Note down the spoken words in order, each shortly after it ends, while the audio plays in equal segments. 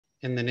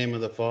In the name of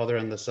the Father,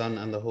 and the Son,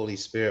 and the Holy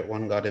Spirit,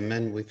 one God,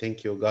 amen. We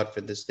thank you, O God,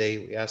 for this day.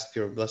 We ask for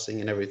your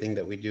blessing in everything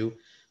that we do.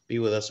 Be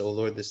with us, O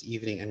Lord, this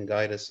evening, and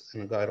guide us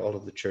and guide all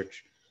of the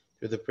church.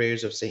 Through the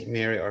prayers of St.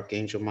 Mary,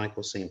 Archangel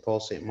Michael, St. Paul,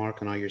 St.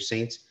 Mark, and all your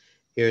saints,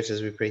 hear us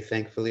as we pray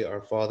thankfully.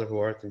 Our Father, who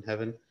art in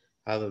heaven,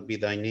 hallowed be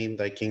thy name.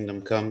 Thy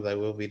kingdom come, thy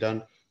will be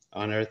done,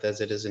 on earth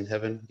as it is in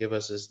heaven. Give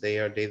us this day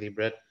our daily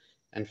bread,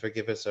 and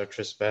forgive us our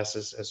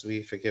trespasses, as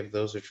we forgive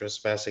those who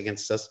trespass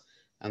against us,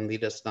 and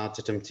lead us not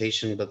to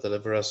temptation, but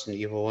deliver us from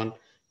the evil one.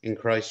 In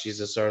Christ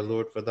Jesus our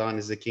Lord, for thine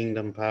is the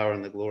kingdom, power,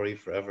 and the glory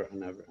forever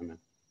and ever. Amen.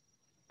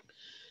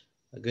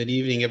 Good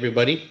evening,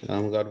 everybody.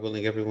 God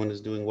willing, everyone is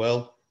doing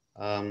well.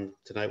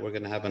 Tonight we're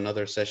going to have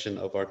another session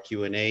of our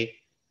Q&A.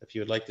 If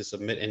you would like to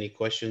submit any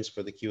questions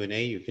for the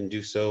Q&A, you can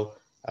do so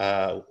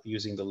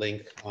using the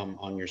link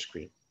on your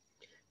screen.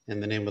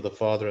 In the name of the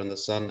Father, and the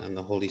Son, and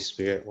the Holy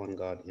Spirit, one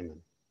God. Amen.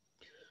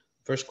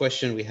 First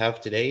question we have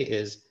today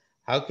is,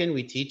 how can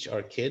we teach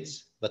our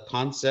kids the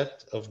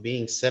concept of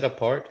being set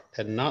apart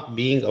and not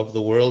being of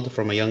the world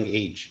from a young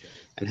age?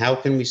 And how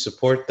can we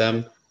support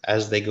them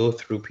as they go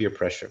through peer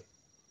pressure?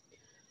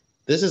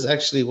 This is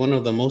actually one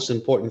of the most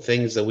important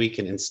things that we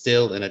can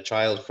instill in a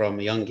child from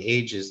a young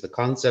age, is the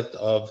concept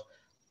of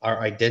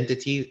our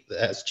identity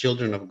as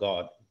children of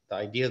God. The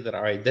idea that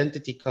our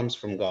identity comes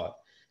from God,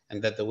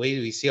 and that the way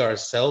we see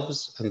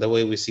ourselves and the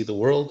way we see the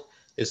world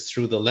is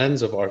through the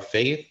lens of our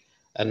faith,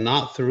 and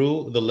not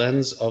through the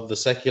lens of the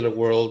secular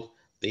world,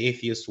 the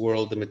atheist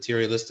world, the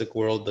materialistic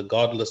world, the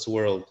godless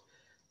world,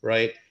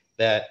 right?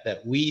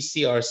 That we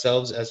see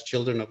ourselves as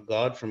children of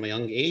God from a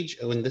young age,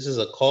 and this is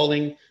a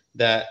calling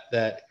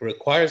that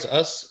requires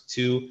us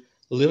to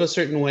live a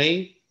certain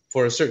way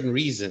for a certain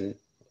reason,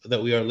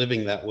 that we are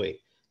living that way,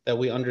 that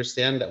we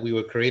understand that we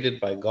were created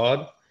by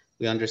God.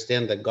 We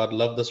understand that God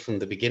loved us from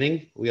the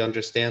beginning. We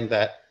understand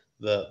that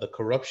the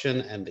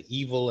corruption and the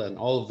evil and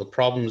all of the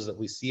problems that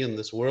we see in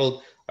this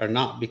world are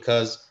not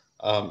because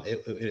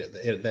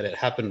that it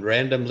happened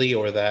randomly,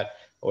 or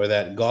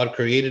that God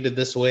created it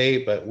this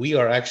way, but we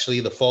are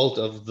actually the fault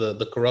of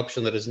the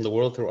corruption that is in the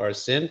world through our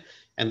sin,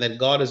 and that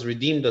God has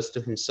redeemed us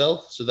to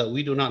himself so that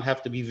we do not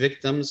have to be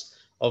victims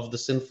of the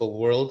sinful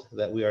world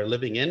that we are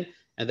living in,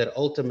 and that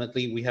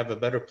ultimately we have a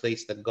better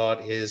place that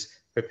God is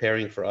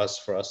preparing for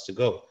us to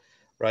go,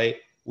 right?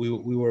 We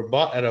were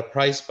bought at a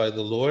price by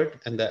the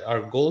Lord, and that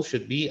our goal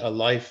should be a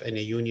life and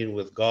a union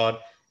with God,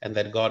 and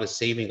that God is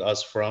saving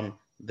us from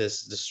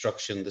this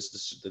destruction,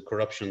 the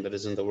corruption that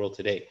is in the world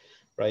today,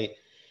 right?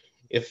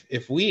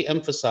 If we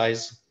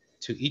emphasize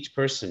to each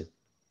person,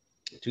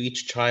 to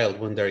each child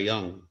when they're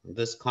young,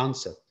 this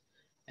concept,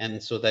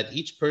 and so that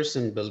each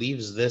person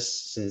believes this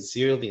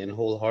sincerely and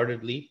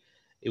wholeheartedly,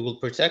 it will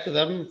protect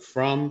them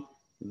from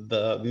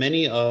the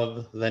many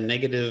of the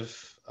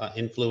negative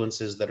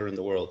influences that are in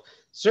the world.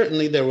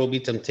 Certainly there will be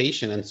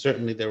temptation, and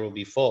certainly there will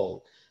be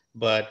fall,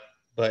 but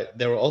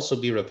there will also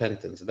be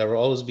repentance. There will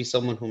always be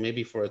someone who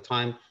maybe for a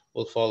time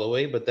will fall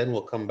away, but then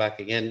will come back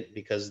again,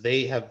 because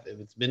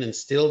it's been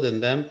instilled in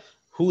them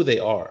who they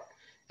are.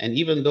 And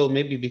even though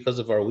maybe because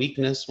of our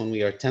weakness, when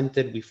we are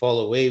tempted, we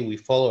fall away, we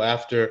follow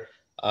after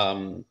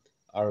um,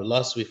 our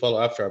lusts, we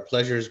follow after our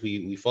pleasures,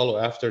 we follow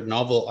after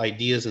novel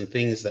ideas and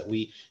things that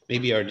we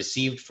maybe are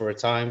deceived for a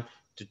time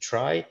to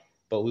try,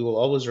 but we will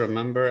always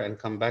remember and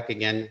come back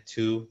again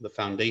to the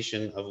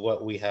foundation of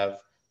what we have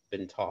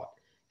been taught.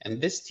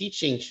 And this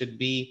teaching should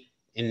be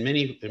in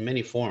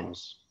many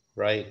forms,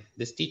 right?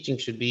 This teaching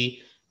should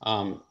be,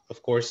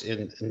 of course,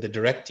 in the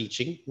direct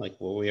teaching, like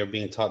what we are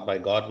being taught by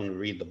God when we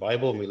read the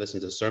Bible, and we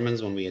listen to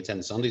sermons, when we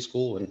attend Sunday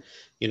school, and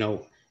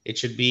it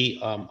should be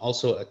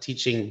also a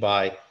teaching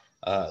by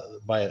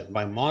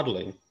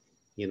modeling.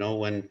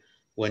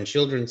 When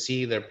children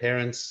see their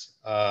parents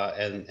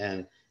and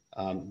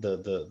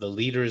the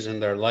leaders in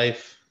their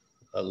life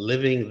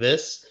living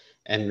this,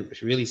 and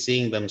really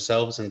seeing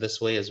themselves in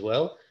this way as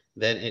well,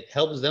 then it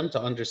helps them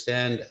to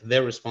understand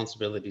their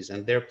responsibilities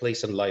and their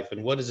place in life,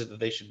 and what is it that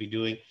they should be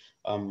doing,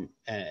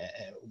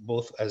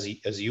 both as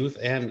youth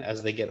and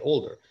as they get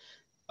older.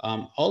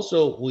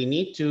 Also, we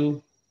need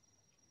to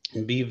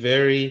be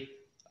very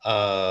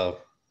uh,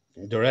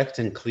 direct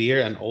and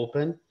clear and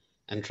open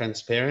and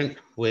transparent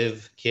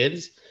with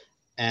kids,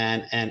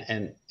 and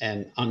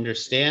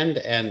understand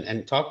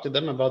and talk to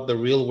them about the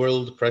real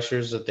world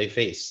pressures that they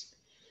face.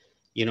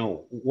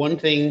 One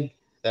thing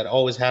that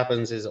always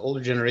happens is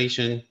older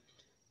generation,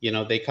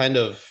 they kind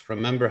of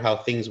remember how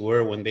things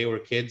were when they were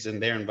kids in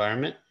their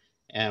environment,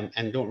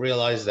 and don't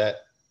realize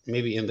that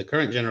maybe in the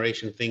current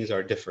generation things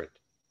are different,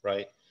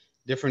 right?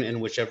 Different in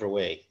whichever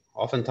way,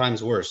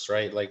 oftentimes worse,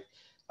 right? Like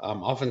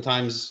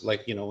oftentimes,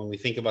 like, when we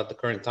think about the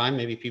current time,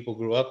 maybe people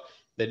grew up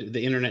that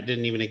the internet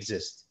didn't even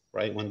exist,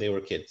 right, when they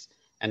were kids,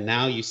 and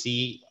now you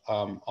see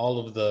all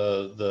of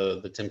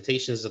the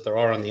temptations that there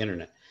are on the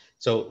internet.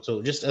 So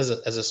just as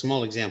a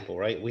small example,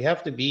 right, we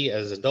have to be,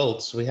 as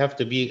adults, we have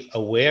to be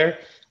aware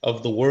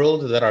of the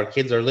world that our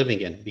kids are living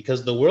in,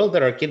 because the world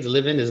that our kids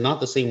live in is not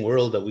the same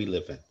world that we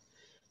live in,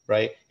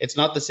 right? It's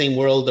not the same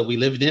world that we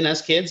lived in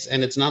as kids,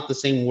 and it's not the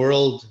same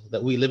world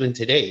that we live in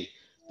today.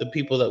 the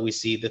people that we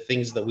see, the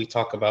things that we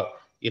talk about,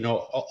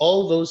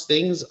 all those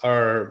things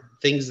are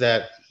things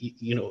that,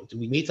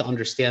 we need to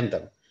understand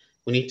them.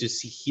 We need to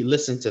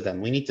listen to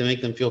them. We need to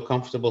make them feel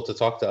comfortable to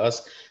talk to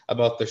us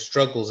about their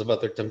struggles,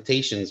 about their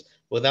temptations,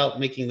 without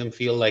making them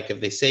feel like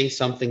if they say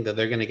something that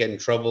they're going to get in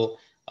trouble.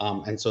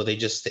 And so they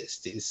just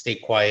stay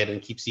quiet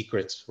and keep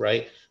secrets,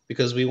 right?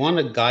 Because we want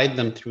to guide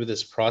them through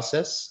this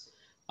process,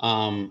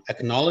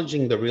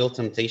 acknowledging the real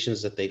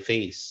temptations that they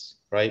face,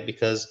 right?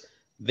 Because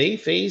they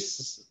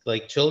face,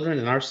 like children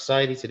in our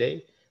society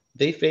today,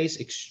 they face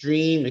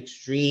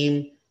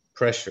extreme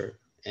pressure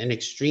and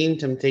extreme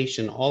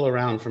temptation all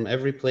around from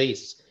every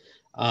place,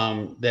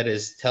 that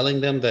is telling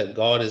them that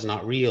God is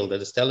not real,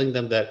 that is telling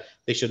them that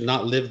they should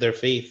not live their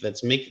faith,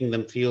 that's making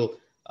them feel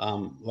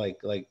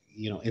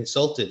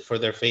insulted for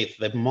their faith,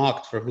 they're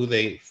mocked for who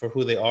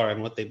they are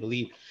and what they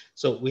believe.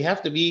 So we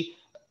have to be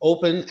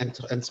open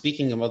and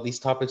speaking about these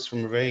topics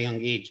from a very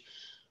young age,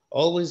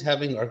 always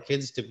having our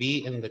kids to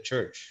be in the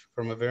church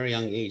from a very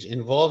young age,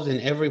 involved in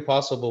every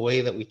possible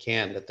way that we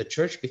can, that the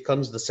church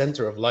becomes the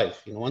center of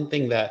life. One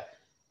thing that,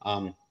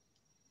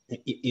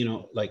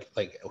 like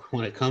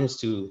when it comes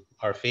to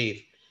our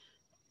faith,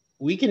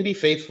 we can be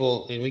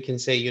faithful and we can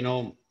say,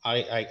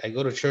 I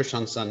go to church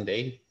on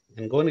Sunday,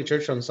 and going to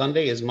church on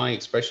Sunday is my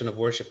expression of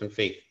worship and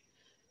faith.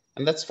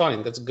 And that's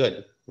fine, that's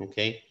good,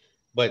 okay?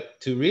 But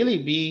to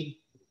really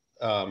be,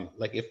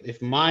 like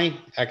if my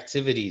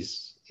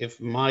activities, if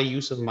my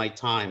use of my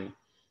time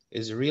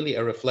is really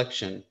a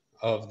reflection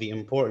of the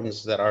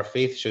importance that our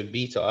faith should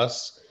be to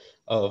us,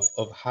 of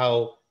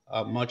how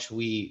much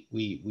we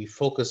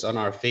focus on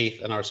our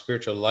faith and our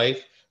spiritual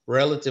life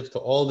relative to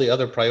all the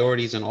other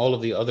priorities and all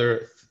of the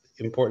other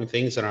important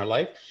things in our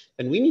life,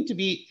 then we need to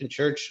be in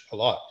church a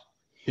lot,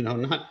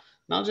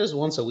 not just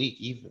once a week.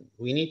 Even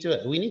we need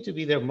to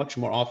be there much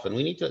more often.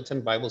 We need to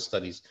attend Bible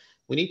studies.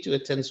 We need to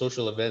attend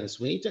social events.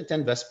 We need to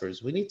attend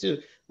Vespers. We need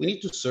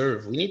to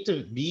serve. We need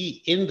to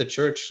be in the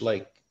church,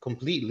 like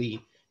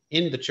completely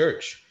in the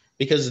church,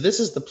 because this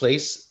is the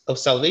place of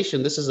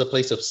salvation. This is a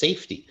place of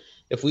safety.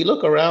 If we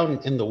look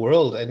around in the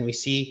world and we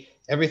see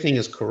everything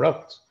is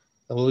corrupt,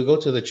 then we go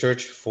to the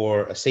church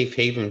for a safe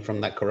haven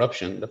from that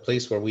corruption, the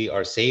place where we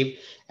are saved,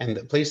 and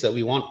the place that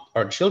we want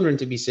our children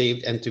to be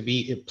saved and to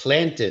be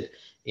planted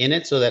in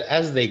it, so that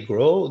as they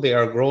grow, they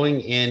are growing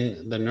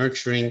in the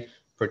nurturing,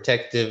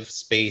 protective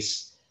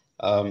space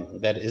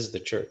that is the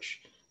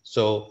church.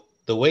 So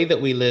the way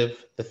that we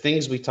live, the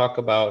things we talk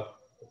about,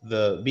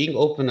 the being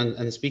open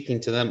and speaking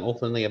to them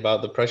openly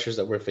about the pressures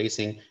that we're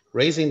facing,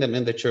 raising them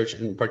in the church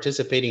and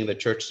participating in the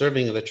church,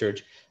 serving in the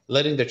church,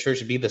 letting the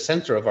church be the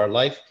center of our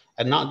life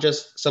and not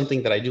just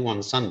something that I do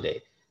on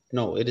Sunday.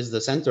 No, it is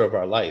the center of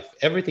our life.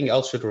 Everything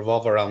else should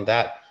revolve around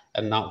that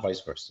and not vice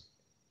versa.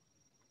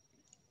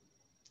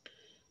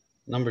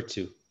 Number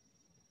 2.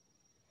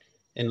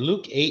 In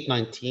Luke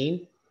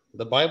 8:19,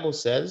 the Bible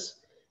says,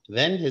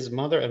 "Then his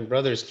mother and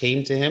brothers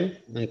came to him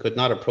and could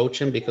not approach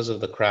him because of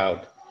the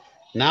crowd.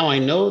 Now I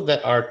know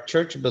that our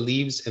church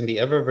believes in the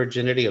ever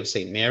virginity of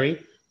St.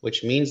 Mary,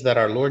 which means that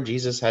our Lord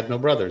Jesus had no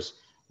brothers."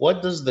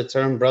 What does the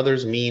term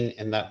brothers mean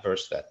in that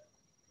verse then?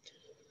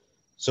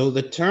 So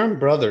the term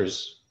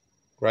brothers,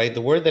 right,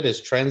 the word that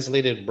is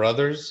translated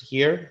brothers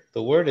here,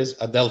 the word is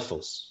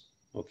adelphos,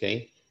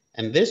 okay?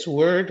 And this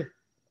word,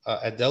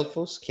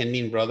 adelphos, can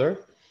mean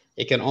brother.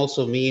 It can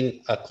also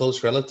mean a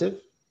close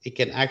relative. It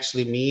can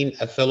actually mean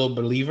a fellow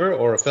believer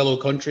or a fellow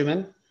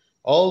countryman.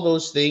 All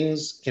those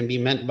things can be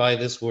meant by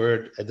this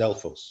word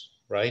adelphos,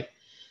 right?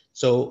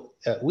 So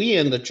we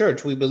in the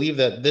church, we believe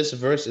that this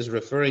verse is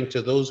referring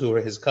to those who are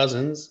his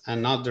cousins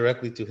and not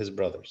directly to his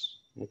brothers,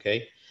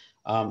 okay?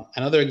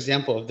 Another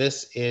example of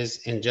this is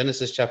in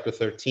Genesis chapter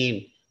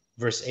 13,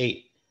 verse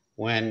 8,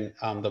 when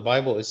the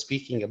Bible is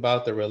speaking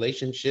about the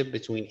relationship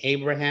between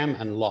Abraham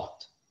and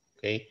Lot,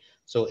 okay?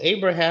 So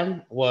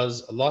Abraham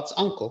was Lot's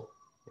uncle,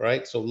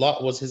 right? So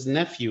Lot was his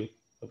nephew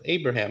of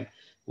Abraham.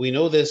 We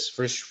know this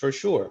for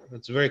sure.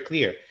 It's very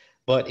clear.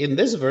 But in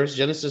this verse,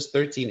 Genesis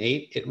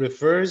 13:8, it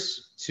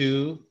refers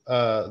to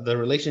the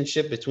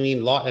relationship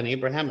between Lot and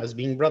Abraham as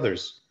being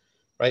brothers,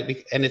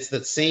 right? And it's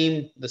the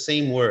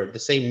same word, the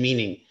same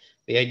meaning.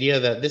 The idea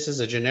that this is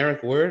a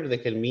generic word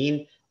that can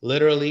mean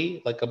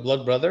literally like a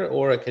blood brother,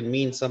 or it can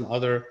mean some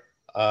other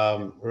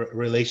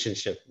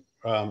relationship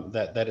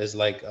that is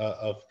like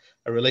of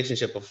a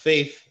relationship of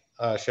faith,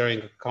 sharing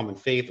a common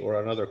faith,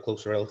 or another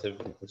close relative,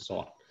 and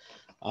so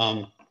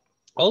on.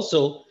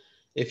 Also,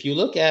 if you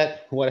look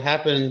at what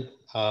happened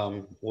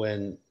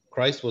when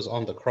Christ was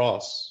on the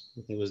cross,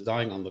 he was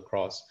dying on the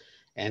cross,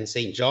 and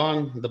St.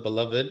 John the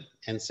Beloved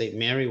and St.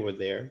 Mary were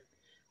there.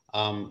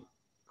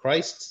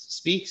 Christ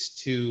speaks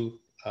to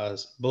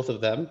both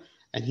of them,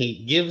 and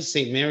he gives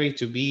St. Mary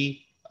to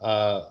be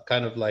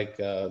kind of like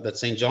that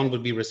St. John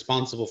would be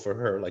responsible for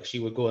her, like she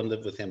would go and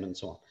live with him and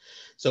so on.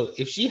 So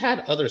if she had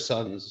other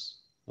sons,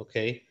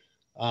 okay,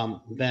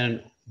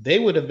 then they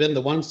would have been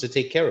the ones to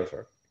take care of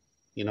her.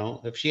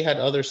 If she had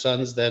other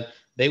sons, then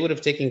they would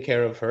have taken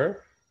care of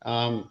her.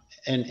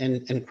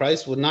 And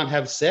Christ would not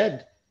have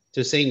said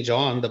to St.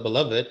 John the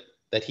Beloved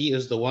that he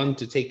is the one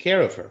to take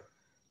care of her.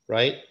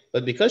 right?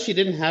 But because she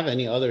didn't have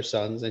any other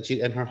sons,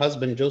 and her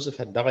husband Joseph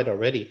had died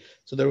already,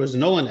 so there was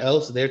no one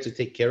else there to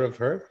take care of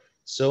her.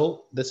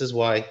 So this is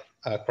why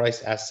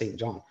Christ asked Saint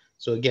John.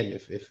 So again,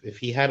 if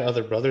he had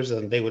other brothers,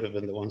 then they would have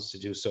been the ones to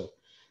do so.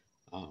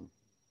 Um,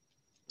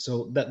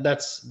 so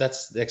that's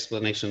the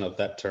explanation of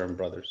that term,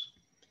 brothers.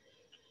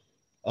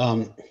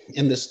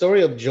 In the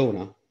story of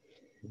Jonah,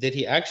 did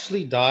he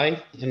actually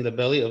die in the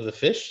belly of the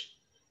fish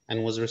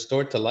and was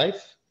restored to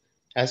life?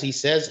 As he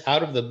says,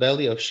 out of the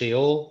belly of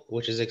Sheol,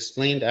 which is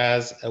explained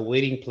as a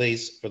waiting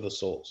place for the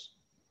souls.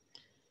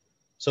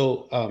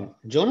 So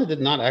Jonah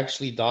did not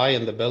actually die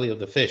in the belly of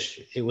the fish.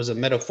 It was a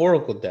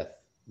metaphorical death.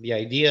 The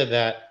idea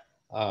that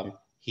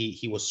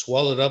he was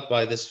swallowed up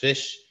by this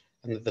fish,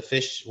 and that the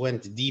fish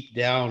went deep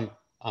down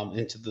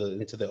into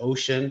the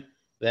ocean.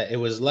 That it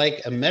was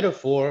like a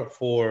metaphor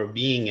for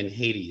being in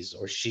Hades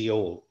or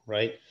Sheol,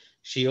 right?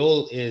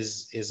 Sheol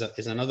is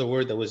another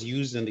word that was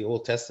used in the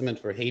Old Testament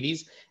for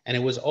Hades, and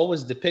it was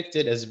always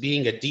depicted as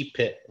being a deep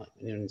pit.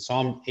 In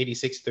Psalm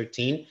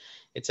 86:13,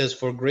 it says,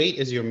 "For great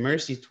is your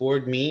mercy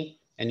toward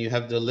me, and you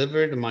have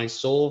delivered my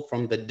soul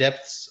from the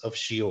depths of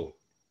Sheol."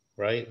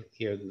 Right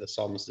here, the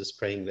psalmist is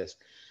praying this.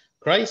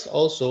 Christ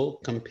also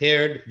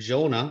compared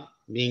Jonah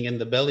being in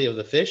the belly of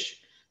the fish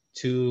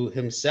to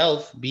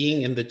himself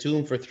being in the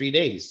tomb for 3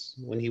 days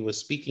when he was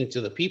speaking to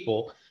the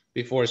people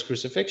before his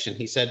crucifixion.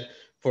 He said,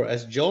 "For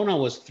as Jonah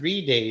was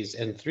 3 days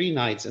and 3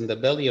 nights in the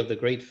belly of the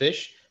great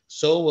fish,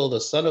 so will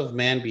the Son of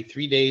Man be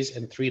 3 days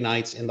and 3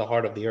 nights in the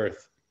heart of the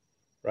earth."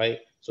 Right?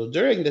 So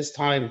during this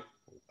time,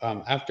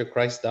 after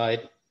Christ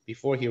died,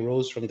 before he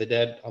rose from the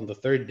dead on the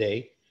third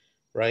day,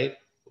 right?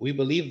 We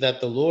believe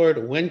that the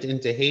Lord went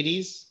into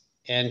Hades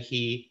and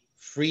he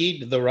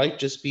freed the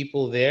righteous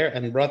people there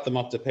and brought them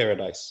up to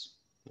paradise.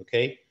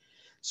 Okay?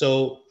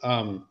 So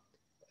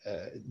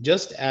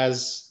just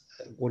as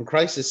when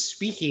Christ is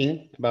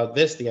speaking about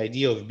this, the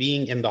idea of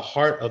being in the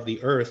heart of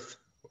the earth,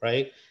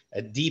 right?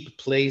 A deep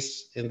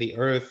place in the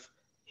earth,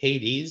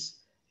 Hades,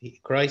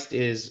 Christ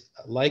is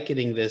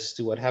likening this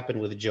to what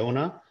happened with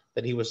Jonah,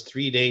 that he was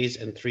 3 days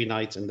and 3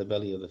 nights in the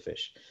belly of the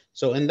fish.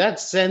 So in that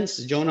sense,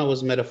 Jonah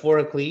was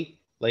metaphorically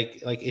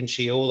like in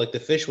Sheol, like the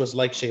fish was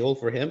like Sheol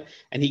for him,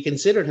 and he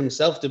considered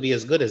himself to be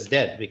as good as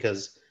dead,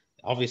 because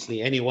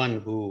obviously anyone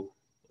who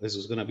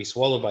is going to be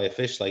swallowed by a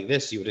fish like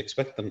this, you would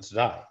expect them to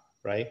die,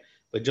 right?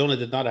 But Jonah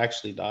did not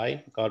actually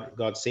die.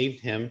 God saved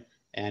him,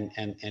 and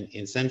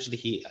essentially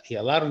he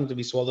allowed him to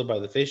be swallowed by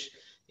the fish,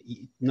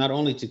 not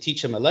only to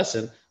teach him a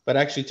lesson, but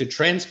actually to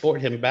transport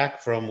him back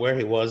from where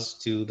he was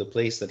to the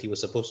place that he was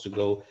supposed to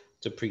go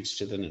to preach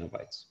to the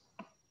Ninevites.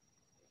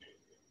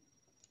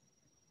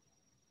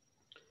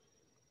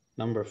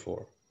 Number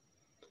 4.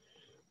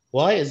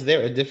 Why is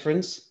there a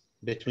difference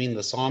between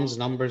the Psalms,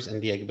 Numbers,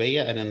 and the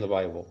Agbeya and in the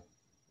Bible?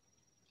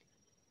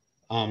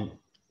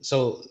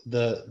 So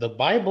the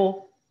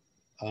Bible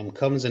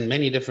comes in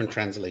many different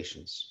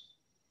translations.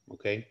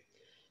 Okay,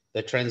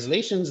 the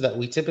translations that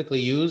we typically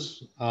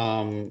use,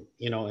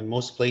 in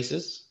most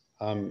places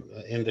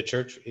in the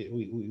church,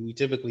 we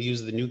typically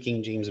use the New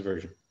King James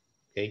Version.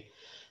 Okay,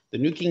 the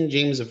New King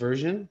James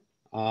Version,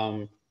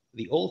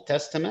 the Old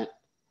Testament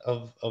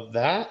of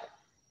that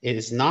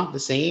is not the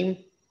same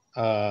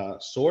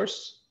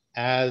source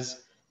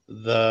as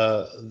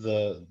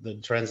the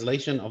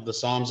translation of the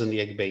Psalms and the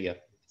Agbeya.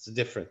 It's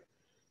different.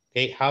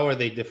 Okay, how are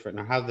they different,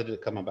 or how did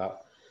it come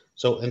about?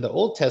 So in the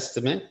Old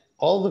Testament,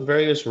 all the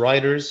various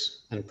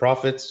writers and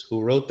prophets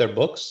who wrote their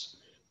books,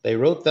 they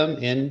wrote them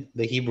in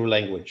the Hebrew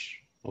language.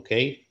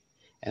 Okay,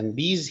 and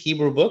these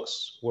Hebrew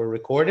books were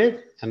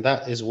recorded, and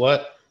that is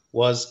what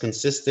was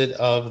consisted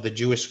of the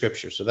Jewish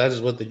scripture. So that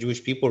is what the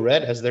Jewish people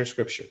read as their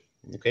scripture.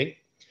 Okay,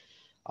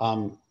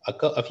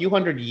 a few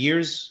hundred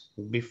years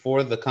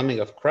before the coming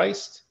of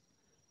Christ,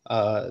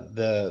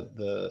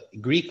 the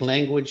Greek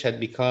language had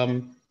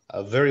become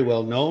very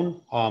well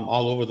known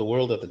all over the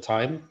world at the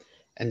time.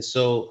 And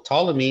so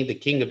Ptolemy, the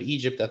king of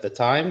Egypt at the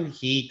time,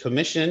 he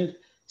commissioned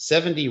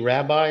 70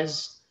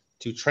 rabbis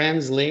to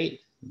translate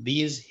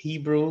these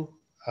Hebrew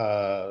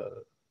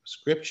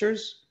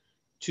scriptures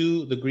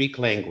to the Greek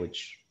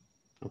language.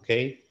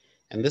 Okay,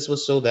 and this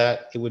was so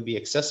that it would be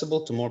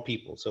accessible to more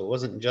people. So it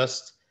wasn't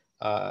just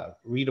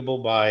readable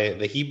by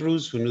the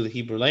Hebrews who knew the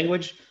Hebrew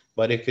language,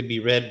 but it could be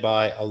read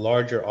by a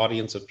larger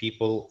audience of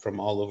people from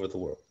all over the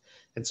world.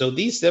 And so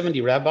these 70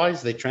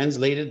 rabbis, they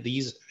translated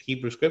these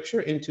Hebrew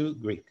scripture into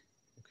Greek.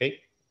 Okay.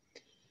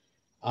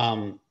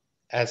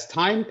 As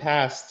time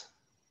passed,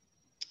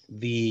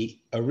 the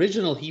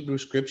original Hebrew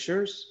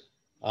scriptures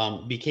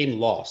became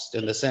lost,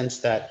 in the sense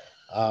that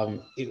the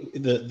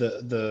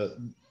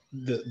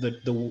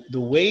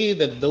way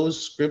that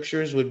those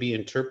scriptures would be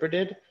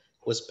interpreted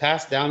was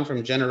passed down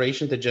from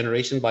generation to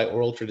generation by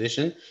oral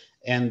tradition.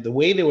 And the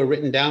way they were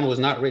written down was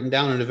not written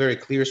down in a very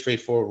clear,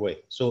 straightforward way.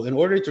 So in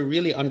order to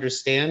really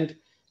understand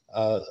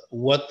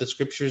what the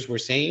scriptures were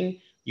saying,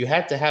 you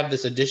had to have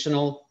this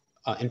additional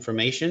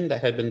information that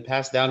had been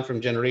passed down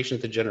from generation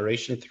to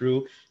generation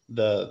through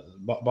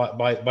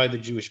by the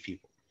Jewish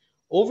people.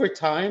 Over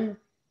time,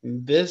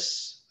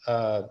 this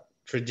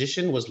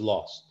tradition was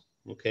lost.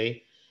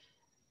 Okay,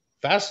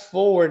 Fast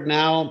forward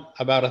now,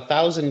 about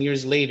 1,000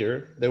 years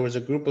later, there was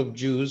a group of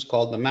Jews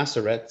called the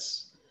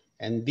Masoretes,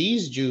 and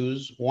these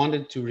Jews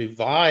wanted to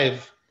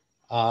revive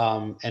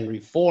and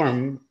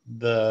reform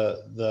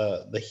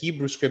the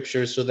Hebrew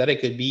scriptures so that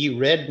it could be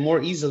read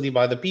more easily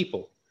by the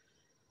people.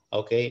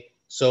 Okay,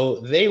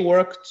 so they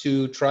worked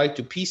to try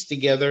to piece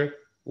together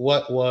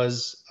what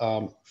was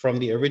from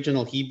the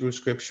original Hebrew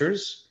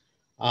scriptures,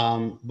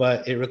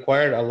 but it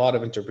required a lot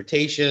of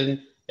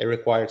interpretation. It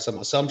required some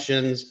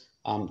assumptions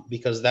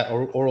because that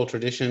oral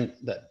tradition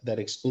that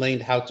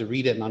explained how to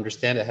read it and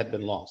understand it had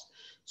been lost.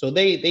 So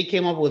they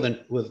came up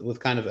with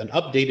kind of an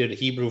updated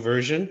Hebrew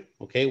version,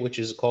 okay, which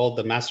is called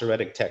the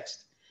Masoretic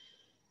text.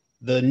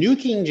 The New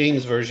King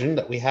James Version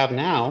that we have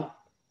now,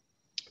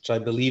 which I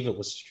believe it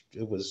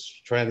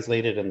was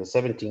translated in the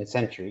 17th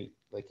century,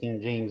 the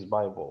King James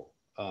Bible,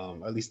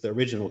 at least the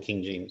original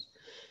King James.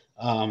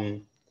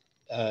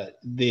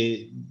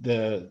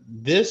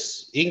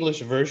 This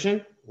English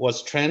version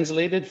was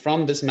translated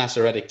from this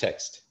Masoretic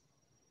text.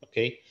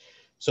 Okay,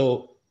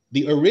 so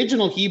the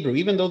original Hebrew,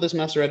 even though this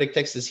Masoretic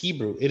text is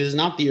Hebrew, it is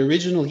not the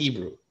original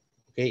Hebrew.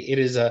 Okay, it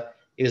is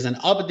an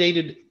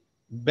updated,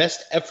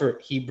 best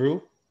effort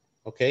Hebrew.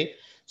 Okay,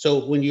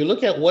 so when you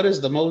look at what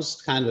is the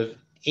most kind of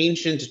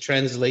ancient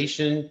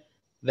translation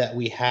that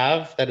we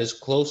have that is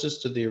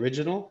closest to the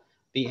original,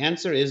 the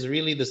answer is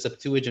really the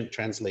Septuagint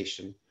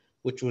translation,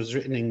 which was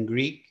written in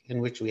Greek,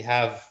 in which we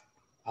have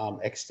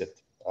extant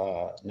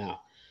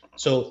now.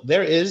 So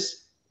there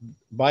is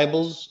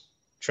Bibles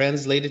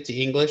translated to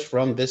English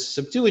from this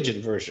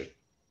Septuagint version.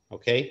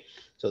 Okay,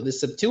 so the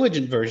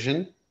Septuagint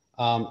version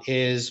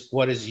is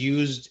what is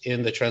used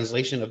in the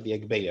translation of the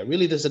Agbeya.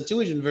 Really, the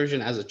Septuagint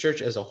version as a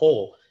church as a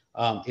whole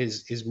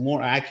is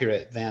more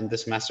accurate than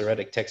this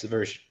Masoretic text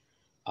version.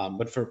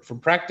 But for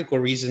practical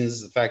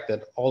reasons, the fact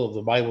that all of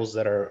the Bibles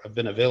that have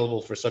been available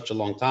for such a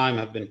long time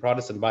have been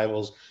Protestant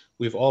Bibles,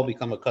 we've all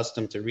become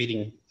accustomed to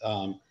reading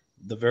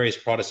the various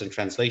Protestant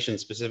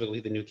translations, specifically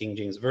the New King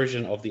James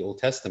Version of the Old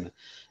Testament.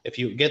 If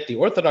you get the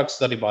Orthodox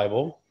Study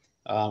Bible,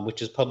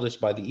 which is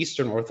published by the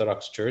Eastern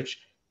Orthodox Church,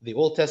 the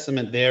Old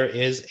Testament there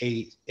is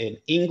an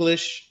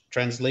English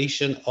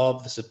translation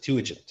of the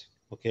Septuagint.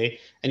 Okay,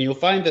 and you'll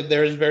find that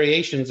there's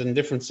variations and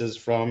differences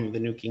from the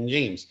New King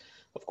James.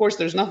 Of course,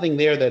 there's nothing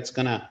there that's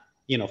gonna,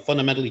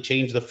 fundamentally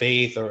change the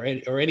faith or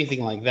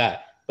anything like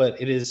that.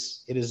 But it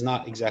is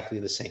not exactly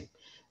the same.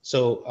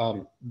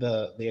 So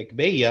the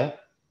Agbeya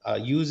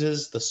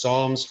uses the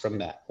Psalms from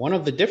that. One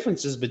of the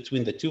differences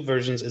between the two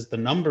versions is the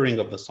numbering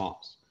of the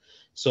Psalms.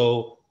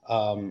 So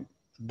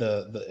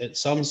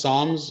some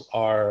Psalms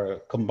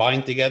are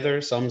combined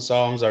together, some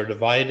Psalms are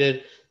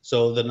divided.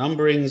 So the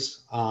numberings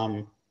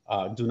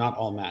do not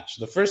all match.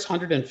 The first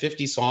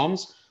 150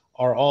 Psalms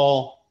are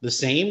all the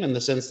same in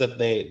the sense that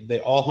they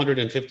all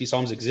 150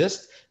 Psalms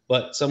exist,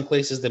 but some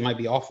places they might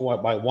be off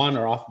by one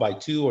or off by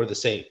two or the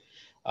same.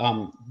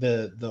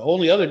 The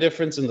only other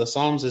difference in the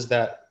Psalms is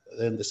that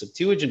in the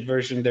Septuagint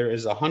version, there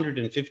is a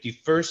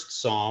 151st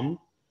Psalm,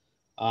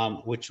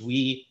 which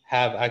we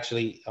have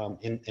actually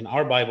in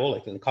our Bible,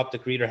 like the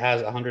Coptic Reader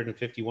has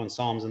 151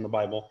 Psalms in the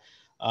Bible.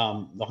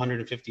 The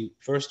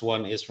 151st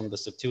one is from the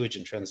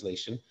Septuagint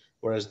translation,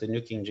 whereas the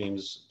New King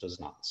James does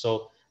not.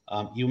 So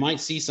you might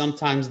see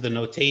sometimes the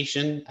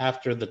notation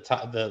after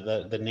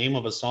the name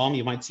of a psalm,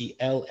 you might see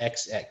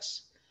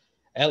LXX.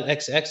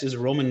 LXX is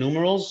Roman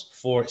numerals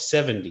for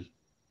 70.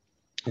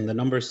 And the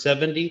number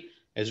 70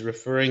 is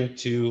referring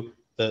to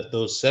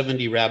those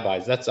 70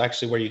 rabbis. That's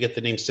actually where you get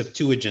the name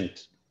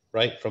Septuagint,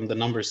 right? From the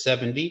number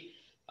 70,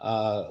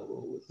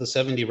 the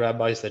 70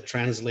 rabbis that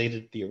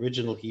translated the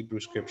original Hebrew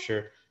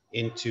scripture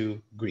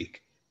into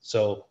Greek.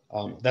 So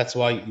that's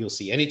why you'll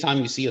see anytime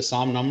you see a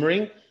psalm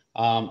numbering,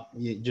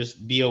 you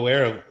just be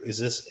aware of, is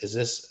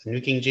this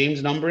New King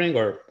James numbering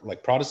or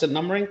like Protestant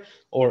numbering,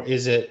 or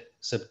is it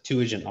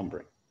Septuagint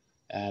numbering?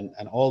 And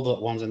all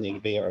the ones in the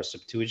Agbeya are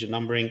Septuagint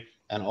numbering,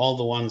 and all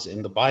the ones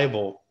in the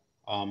Bible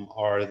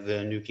are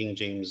the New King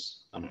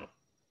James number.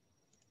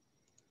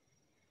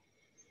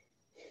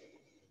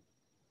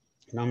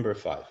 Number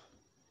 5.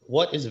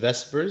 What is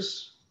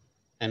Vespers,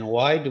 and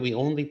why do we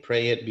only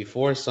pray it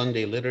before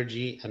Sunday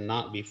liturgy and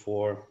not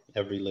before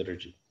every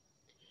liturgy?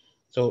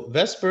 So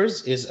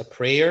Vespers is a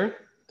prayer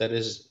that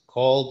is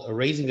called a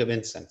raising of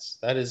incense.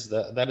 That is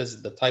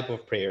the type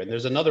of prayer. And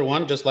there's another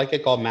one just like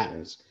it called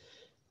Matins,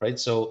 right?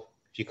 So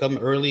if you come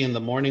early in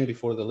the morning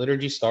before the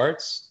liturgy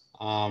starts,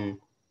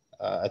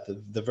 at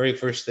the very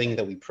first thing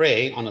that we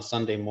pray on a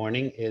Sunday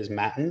morning is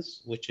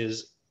Matins, which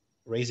is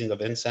raising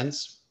of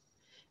incense.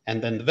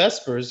 And then the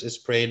Vespers is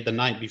prayed the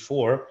night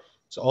before.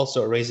 It's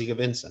also a raising of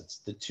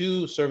incense. The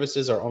two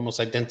services are almost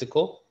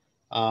identical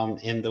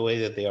in the way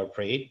that they are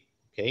prayed,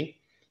 okay?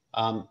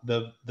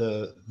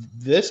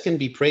 This can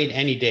be prayed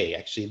any day.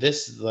 Actually,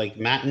 this, like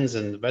Matins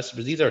and the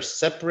Vespers, these are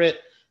separate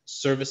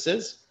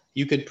services.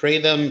 You could pray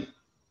them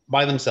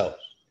by themselves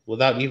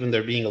without even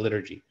there being a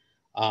liturgy.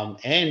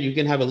 And you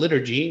can have a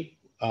liturgy.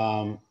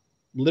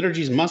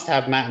 Liturgies must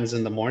have Matins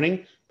in the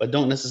morning, but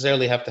don't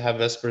necessarily have to have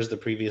Vespers the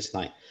previous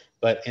night.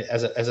 But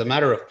as a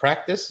matter of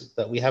practice,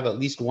 that we have at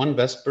least one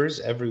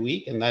Vespers every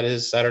week, and that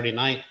is Saturday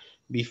night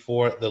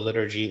before the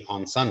liturgy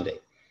on Sunday.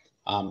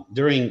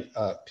 During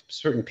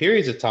certain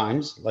periods of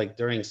times, like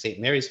during St.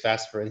 Mary's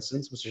fast, for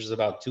instance, which is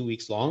about 2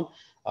 weeks long,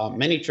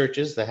 many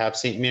churches that have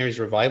St. Mary's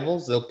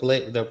revivals, they'll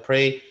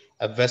pray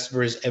at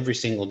Vespers every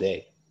single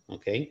day.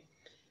 Okay,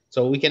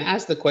 so we can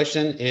ask the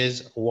question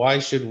is, why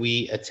should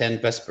we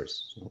attend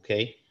Vespers?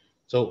 Okay,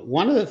 so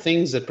one of the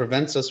things that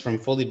prevents us from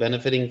fully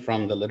benefiting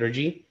from the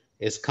liturgy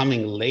is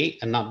coming late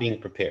and not being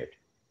prepared,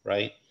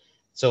 right?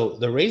 So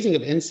the raising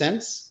of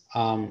incense,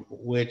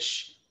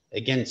 which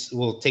again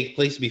will take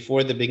place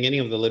before the beginning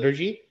of the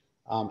liturgy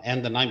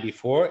and the night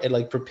before, it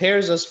like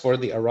prepares us for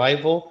the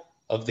arrival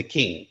of the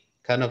king.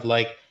 Kind of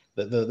like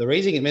the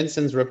raising of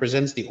incense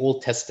represents the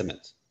Old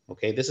Testament.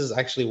 Okay, this is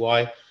actually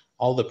why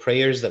all the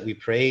prayers that we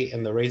pray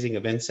in the raising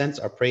of incense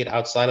are prayed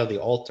outside of the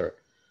altar.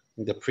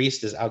 The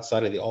priest is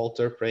outside of the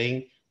altar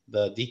praying.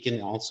 The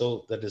deacon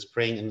also that is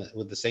praying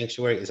with the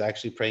sanctuary is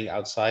actually praying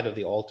outside of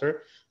the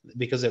altar,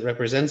 because it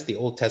represents the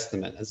Old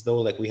Testament, as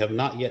though like we have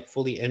not yet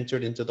fully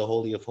entered into the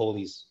Holy of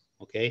Holies.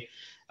 Okay,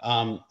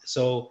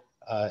 so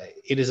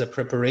it is a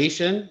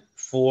preparation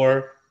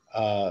for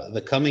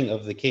the coming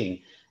of the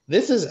King.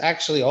 This is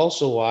actually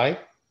also why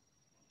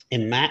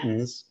in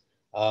Matins,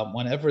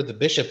 whenever the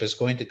bishop is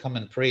going to come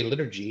and pray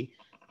liturgy,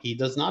 he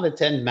does not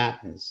attend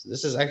Matins.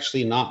 This is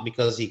actually not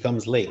because he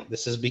comes late.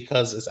 This is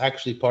because it's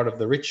actually part of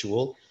the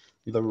ritual,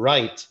 the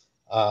rite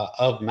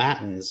of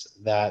Matins,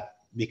 that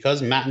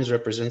because Matins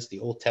represents the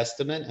Old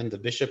Testament and the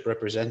bishop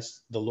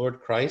represents the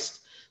Lord Christ,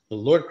 the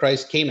Lord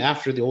Christ came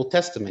after the Old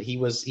Testament.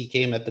 He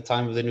came at the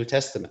time of the New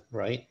Testament,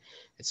 right?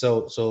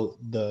 So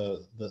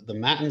the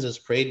Matins is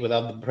prayed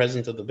without the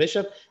presence of the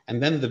bishop,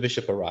 and then the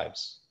bishop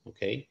arrives.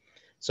 Okay,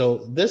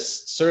 so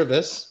this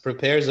service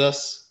prepares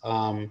us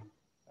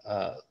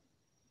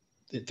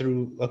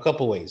through a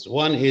couple ways.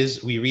 One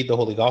is we read the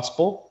Holy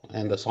Gospel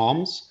and the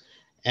Psalms,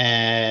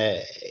 the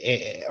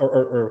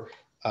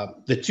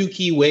two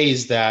key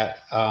ways that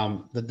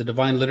the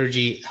Divine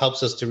Liturgy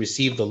helps us to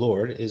receive the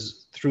Lord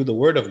is through the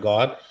Word of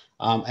God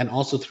and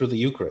also through the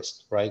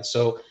Eucharist, right?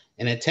 So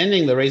in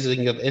attending the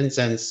raising of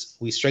incense,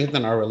 we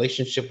strengthen our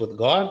relationship with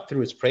God through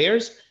His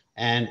prayers,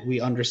 and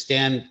we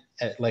understand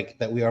like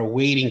that we are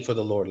waiting for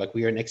the Lord, like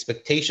we are in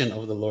expectation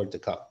of the Lord to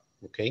come.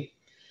 Okay.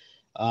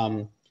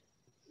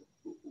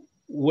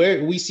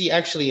 Where we see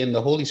actually in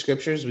the Holy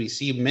Scriptures, we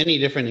see many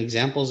different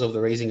examples of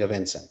the raising of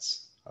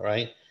incense. All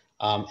right.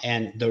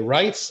 And the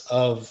rites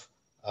of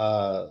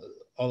a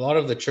lot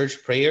of the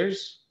church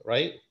prayers,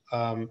 right,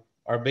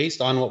 are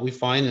based on what we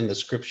find in the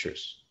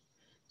Scriptures.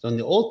 So in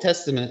the Old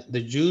Testament,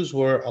 the Jews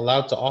were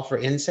allowed to offer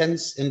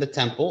incense in the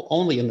temple,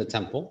 only in the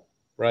temple,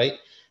 right?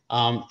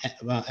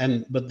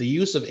 But the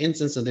use of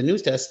incense in the New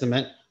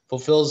Testament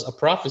fulfills a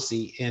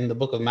prophecy in the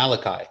book of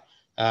Malachi.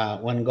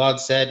 When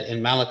God said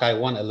in Malachi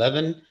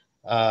 1:11,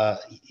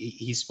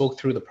 he spoke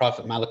through the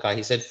prophet Malachi.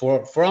 He said,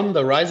 from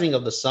the rising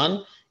of the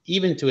sun,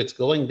 even to its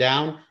going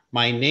down,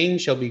 my name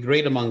shall be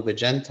great among the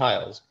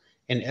Gentiles.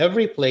 In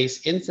every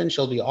place, incense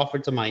shall be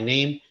offered to my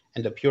name,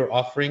 and a pure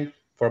offering,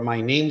 for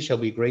my name shall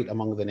be great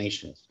among the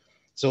nations.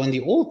 So in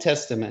the Old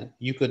Testament,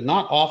 you could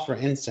not offer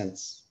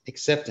incense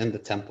except in the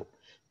temple.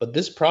 But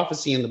this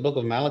prophecy in the book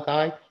of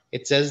Malachi,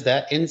 it says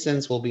that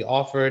incense will be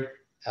offered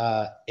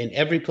in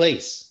every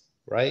place,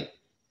 right?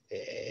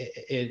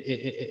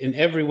 In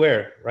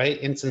everywhere, right?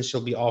 Incense shall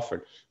be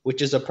offered,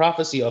 which is a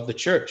prophecy of the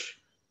church,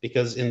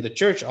 because in the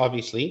church,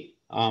 obviously,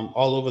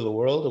 all over the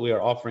world, we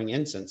are offering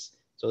incense.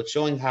 So it's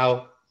showing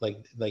how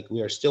like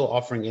we are still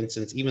offering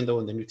incense, even though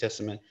in the New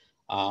Testament,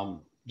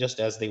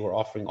 just as they were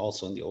offering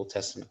also in the Old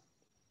Testament.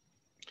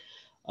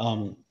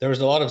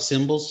 There's a lot of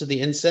symbols to the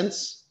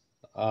incense.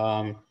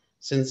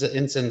 Since the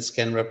incense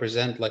can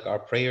represent like our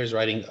prayers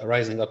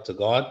rising up to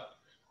God.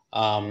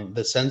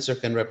 The censer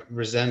can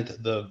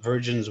represent the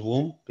Virgin's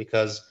womb,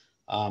 because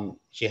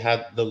she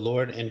had the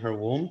Lord in her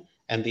womb,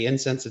 and the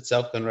incense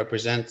itself can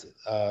represent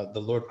the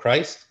Lord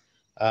Christ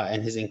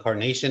and His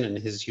incarnation and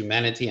His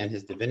humanity and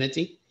His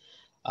divinity.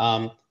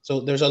 So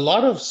there's a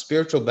lot of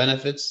spiritual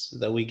benefits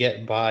that we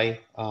get by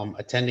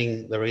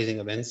attending the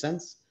raising of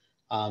incense,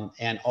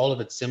 and all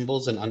of its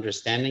symbols and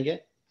understanding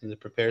it, and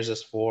it prepares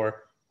us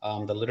for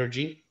the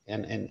liturgy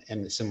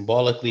and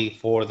symbolically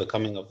for the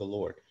coming of the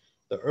Lord.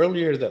 The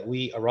earlier that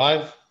we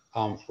arrive,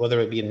 whether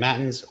it be in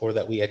Matins or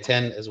that we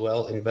attend as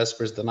well in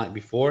Vespers the night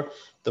before,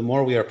 the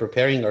more we are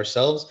preparing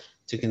ourselves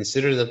to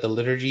consider that the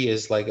liturgy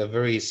is like a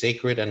very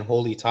sacred and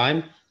holy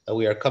time, that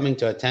we are coming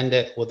to attend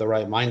it with the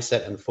right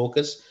mindset and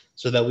focus,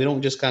 so that we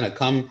don't just kind of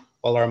come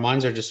while our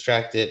minds are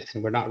distracted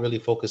and we're not really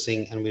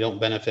focusing, and we don't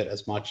benefit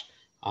as much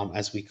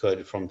as we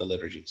could from the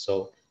liturgy.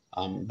 So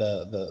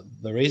the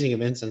raising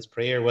of incense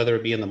prayer, whether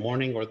it be in the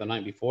morning or the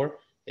night before,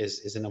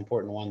 is an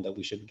important one that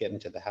we should get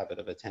into the habit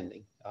of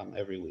attending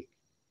every week.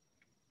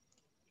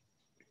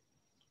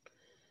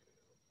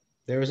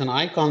 There is an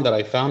icon that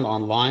I found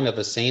online of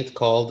a saint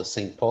called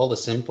St. Paul the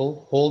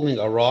Simple, holding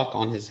a rock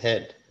on his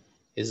head.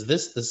 Is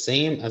this the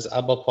same as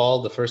Abba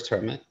Paul, the first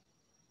hermit?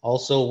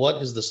 Also,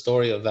 what is the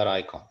story of that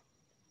icon?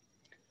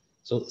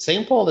 So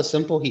St. Paul the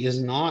Simple, he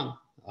is not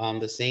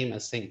the same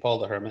as St. Paul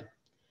the Hermit.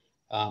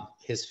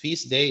 His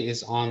feast day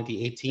is on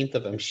the 18th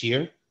of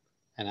Amshir,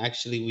 and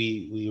actually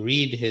we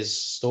read his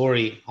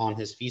story on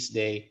his feast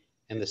day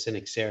in the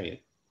Synaxarion.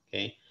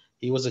 Okay,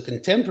 he was a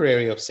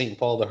contemporary of St.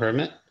 Paul the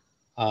Hermit.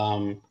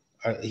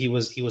 He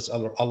was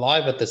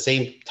alive at the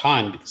same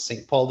time, because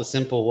St. Paul the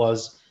Simple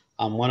was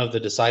one of the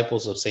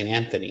disciples of St.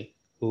 Anthony,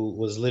 who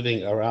was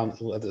living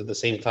around at the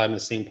same time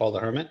as St. Paul the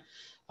Hermit.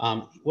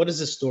 What is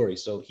his story?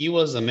 So he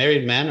was a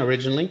married man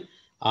originally,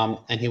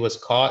 and he was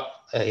caught.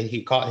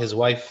 He caught his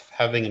wife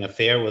having an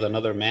affair with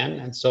another man,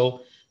 and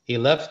so he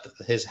left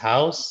his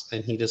house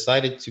and he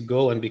decided to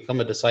go and become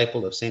a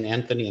disciple of St.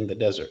 Anthony in the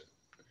desert.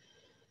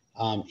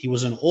 He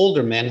was an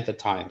older man at the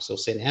time, so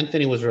St.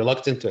 Anthony was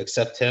reluctant to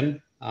accept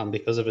him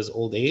because of his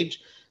old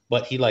age,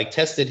 but he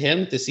tested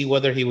him to see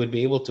whether he would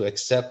be able to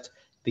accept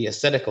the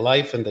ascetic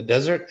life in the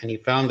desert, and he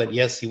found that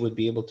yes, he would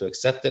be able to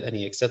accept it, and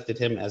he accepted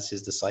him as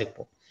his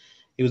disciple.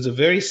 He was a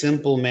very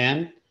simple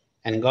man,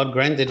 and God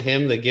granted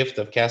him the gift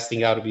of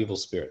casting out of evil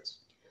spirits.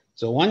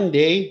 So one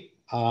day,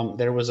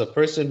 there was a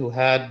person who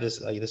had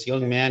this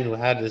young man who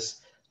had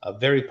this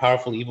very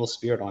powerful evil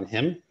spirit on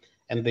him,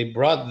 and they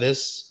brought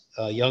this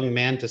young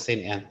man to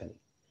St. Anthony.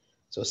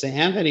 So St.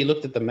 Anthony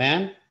looked at the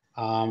man,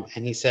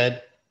 and he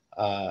said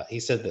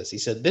this. He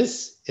said,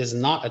 "This is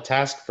not a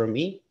task for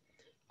me.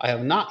 I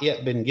have not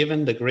yet been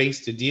given the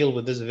grace to deal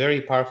with this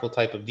very powerful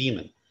type of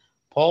demon.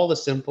 Paul the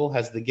Simple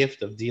has the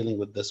gift of dealing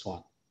with this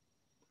one."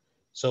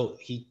 So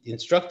he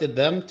instructed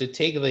them to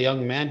take the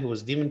young man who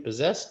was demon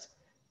possessed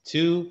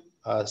to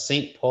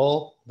St.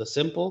 Paul the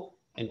Simple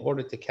in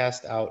order to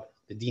cast out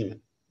the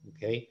demon.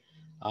 Okay,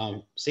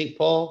 St.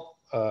 Paul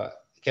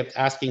kept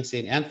asking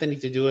St. Anthony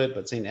to do it,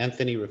 but St.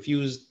 Anthony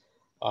refused,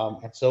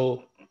 and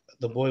so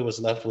the boy was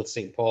left with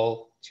St.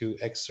 Paul to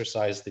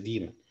exorcise the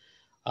demon.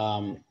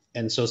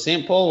 And so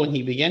St. Paul, when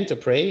he began to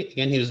pray,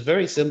 again, he was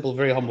very simple,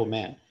 very humble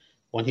man.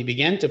 When he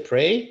began to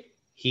pray,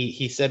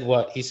 he said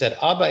what? He said,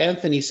 "Abba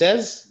Anthony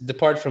says,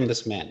 depart from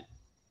this man,"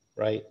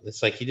 right?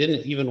 It's like he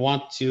didn't even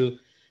want to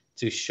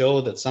show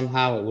that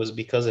somehow it was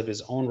because of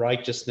his own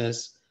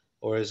righteousness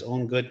or his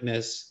own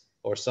goodness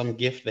or some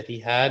gift that he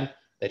had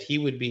that he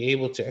would be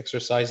able to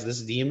exorcise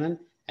this demon,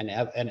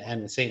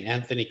 and St.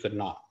 Anthony could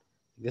not.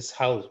 This is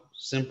how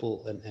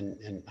simple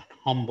and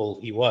humble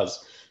he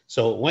was.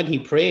 So when he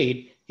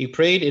prayed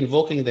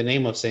invoking the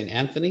name of St.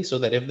 Anthony, so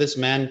that if this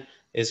man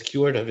is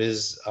cured of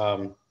his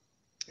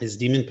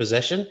demon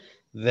possession,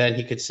 then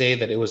he could say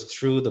that it was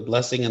through the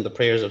blessing and the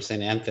prayers of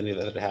St. Anthony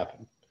that it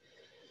happened.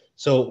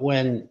 So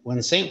when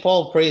St.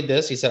 Paul prayed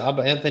this, he said,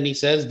 "Abba Anthony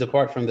says,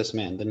 depart from this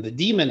man." Then the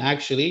demon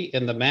actually,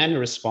 and the man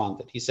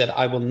responded. He said,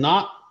 "I will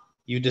not,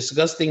 you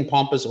disgusting,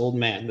 pompous old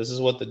man." This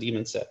is what the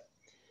demon said.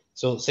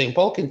 So St.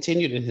 Paul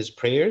continued in his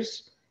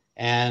prayers,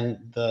 and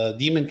the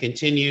demon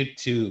continued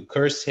to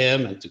curse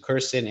him and to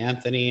curse St.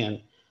 Anthony.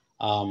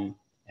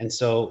 And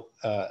so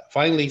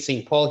finally,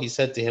 St. Paul, he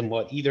said to him,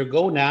 "What? Either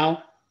go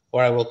now,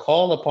 or I will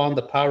call upon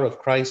the power of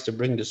Christ to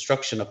bring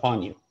destruction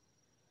upon you."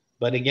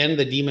 But again,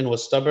 the demon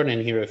was stubborn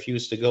and he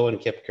refused to go and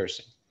kept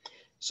cursing.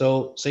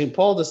 So St.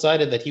 Paul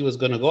decided that he was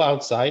going to go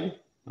outside,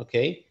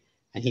 okay?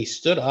 And he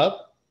stood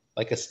up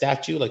like a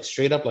statue, like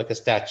straight up like a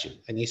statue.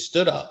 And he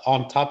stood up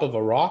on top of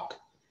a rock,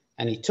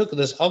 and he took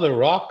this other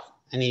rock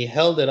and he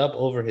held it up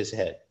over his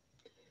head.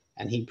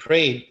 And he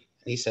prayed,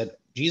 and he said,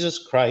 "Jesus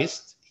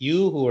Christ,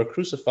 you who were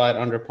crucified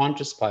under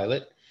Pontius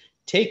Pilate,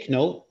 take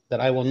note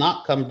that I will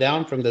not come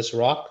down from this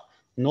rock,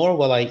 nor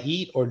will I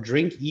eat or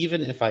drink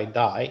even if I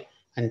die,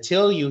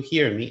 until you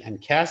hear me and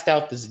cast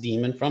out this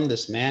demon from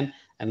this man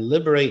and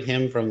liberate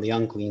him from the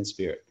unclean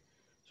spirit."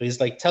 So he's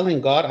like telling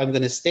God, "I'm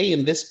going to stay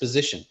in this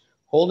position,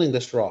 holding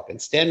this rock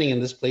and standing in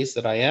this place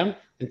that I am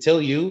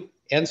until you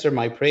answer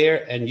my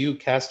prayer and you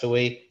cast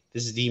away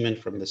this demon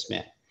from this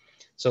man."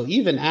 So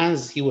even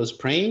as he was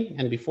praying,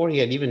 and before he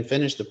had even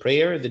finished the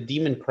prayer, the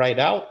demon cried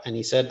out and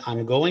he said,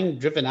 "I'm going,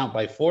 driven out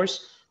by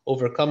force,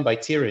 overcome by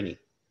tyranny.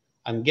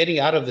 I'm getting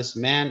out of this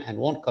man and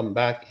won't come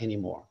back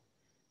anymore."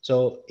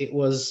 So it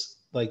was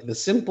like the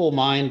simple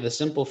mind, the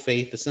simple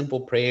faith, the simple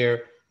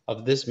prayer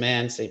of this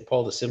man, St.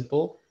 Paul the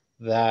Simple,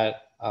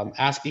 that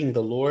asking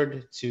the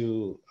Lord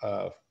to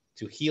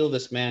heal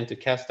this man, to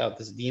cast out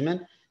this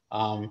demon.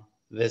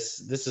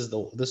 This is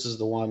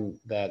the one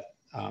that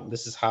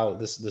this is how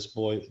this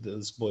boy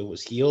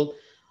was healed.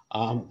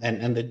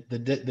 And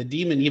the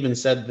demon even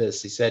said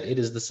this. He said, "It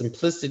is the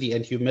simplicity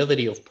and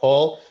humility of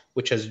Paul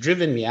which has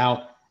driven me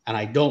out, and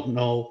I don't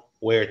know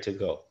where to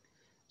go."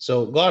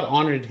 So God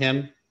honored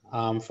him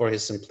for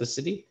his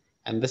simplicity,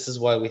 and this is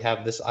why we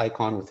have this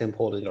icon with him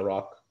holding a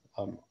rock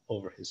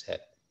over his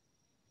head.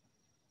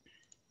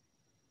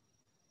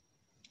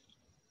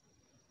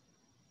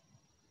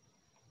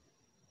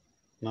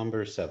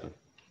 Number 7.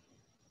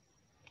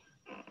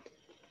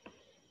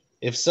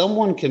 If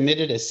someone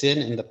committed a sin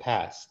in the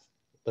past,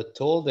 but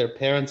told their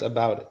parents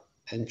about it,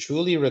 and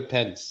truly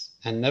repents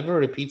and never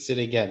repeats it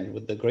again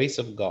with the grace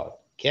of God,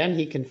 can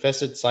he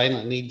confess it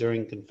silently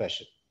during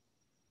confession?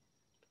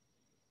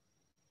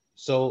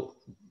 So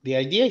the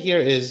idea here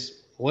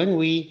is when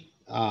we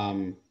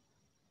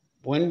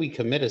when we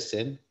commit a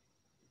sin,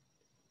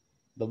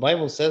 the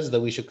Bible says that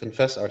we should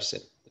confess our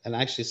sin, and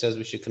actually says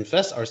we should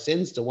confess our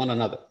sins to one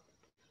another.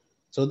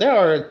 So there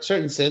are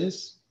certain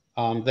sins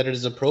that it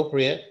is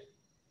appropriate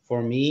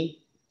for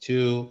me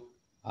to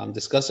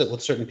discuss it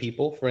with certain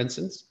people. For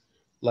instance,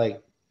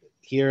 like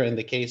here in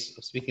the case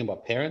of speaking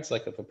about parents,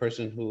 like if a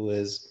person who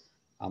is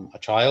a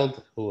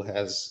child who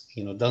has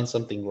done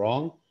something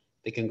wrong,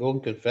 they can go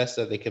and confess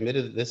that they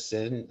committed this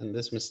sin and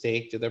this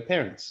mistake to their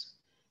parents,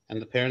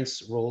 and the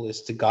parents' role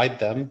is to guide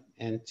them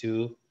and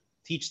to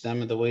teach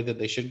them in the way that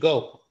they should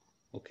go.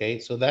 Okay,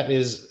 so that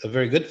is a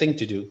very good thing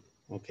to do.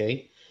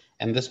 Okay,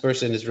 and this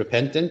person is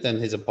repentant and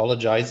he's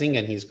apologizing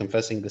and he's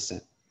confessing the sin.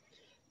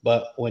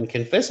 But when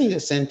confessing the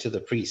sin to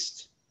the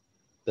priest,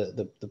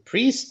 the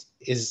priest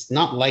is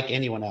not like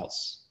anyone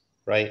else,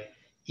 right?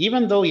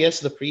 Even though, yes,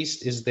 the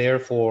priest is there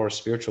for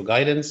spiritual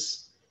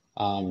guidance,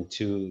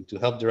 to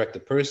help direct the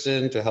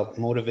person, to help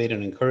motivate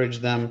and encourage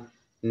them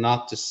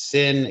not to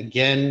sin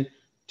again,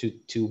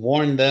 to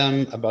warn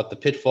them about the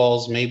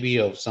pitfalls maybe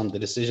of some of the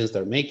decisions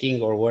they're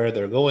making or where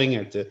they're going,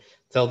 or to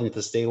tell them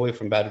to stay away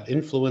from bad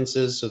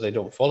influences so they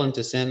don't fall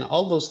into sin.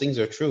 All those things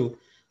are true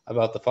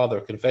about the father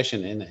of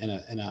confession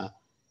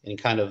in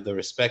kind of the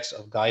respects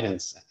of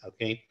guidance.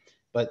 Okay,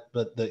 but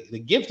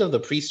the gift of the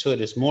priesthood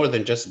is more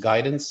than just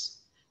guidance.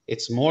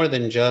 It's more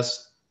than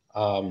just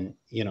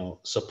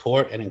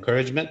support and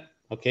encouragement.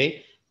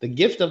 Okay, the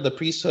gift of the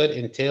priesthood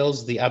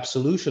entails the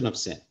absolution of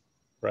sin,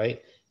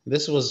 right?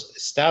 This was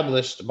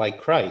established by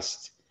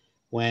Christ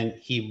when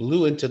he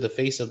blew into the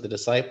face of the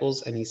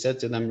disciples and he said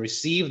to them,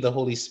 receive the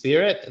Holy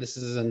Spirit. This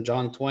is in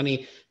John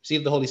 20.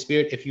 Receive the Holy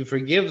Spirit. If you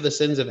forgive the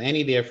sins of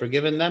any, they are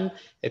forgiven them.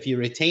 If you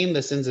retain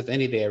the sins of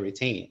any, they are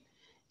retained.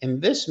 In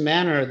this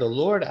manner, the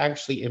Lord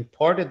actually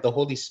imparted the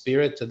Holy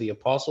Spirit to the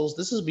apostles.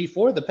 This is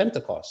before the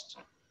Pentecost,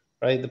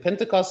 right? The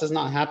Pentecost has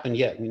not happened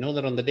yet. We know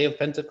that on the day of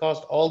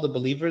Pentecost, all the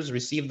believers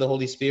received the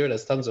Holy Spirit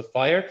as tongues of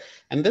fire.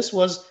 And this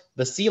was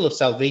the seal of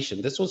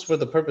salvation. This was for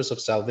the purpose of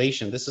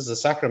salvation. This is the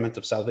sacrament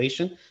of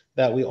salvation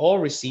that we all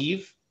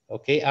receive,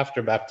 okay,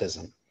 after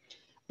baptism.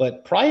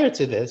 But prior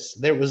to this,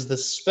 there was the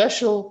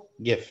special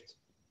gift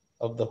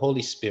of the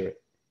Holy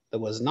Spirit that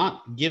was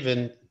not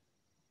given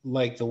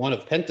like the one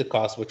of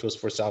Pentecost, which was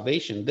for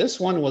salvation. This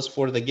one was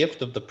for the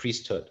gift of the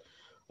priesthood,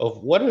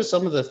 of what are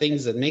some of the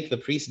things that make the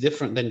priest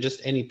different than just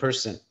any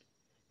person.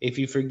 If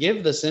you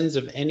forgive the sins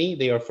of any,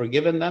 they are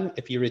forgiven them.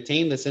 If you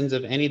retain the sins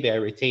of any, they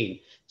are retained.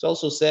 It's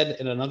also said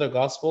in another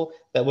gospel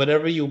that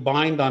whatever you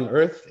bind on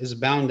earth is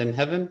bound in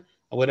heaven,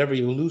 and whatever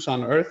you loose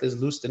on earth is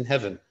loosed in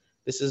heaven.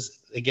 This is,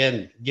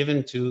 again,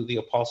 given to the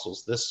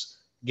apostles, this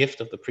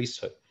gift of the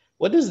priesthood.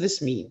 What does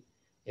this mean?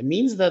 It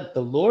means that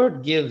the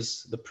Lord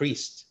gives the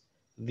priest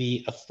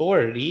the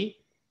authority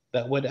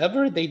that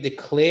whatever they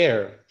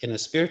declare in a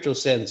spiritual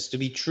sense to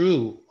be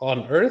true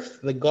on earth,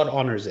 that God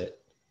honors it,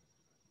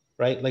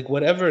 right? Like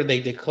whatever they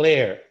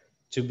declare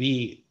to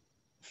be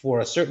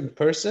for a certain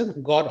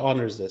person, God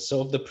honors this.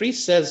 So if the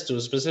priest says to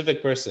a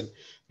specific person,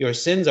 your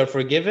sins are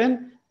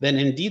forgiven, then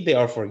indeed they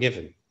are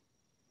forgiven.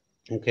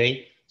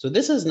 Okay? So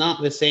this is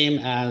not the same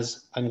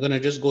as I'm going to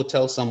just go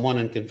tell someone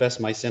and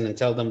confess my sin and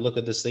tell them, look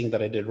at this thing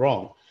that I did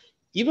wrong.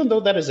 Even though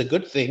that is a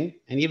good thing,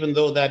 and even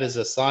though that is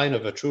a sign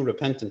of a true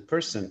repentant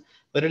person,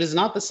 but it is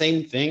not the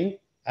same thing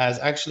as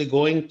actually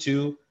going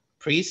to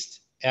priest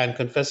and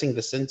confessing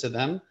the sin to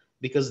them,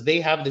 because they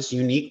have this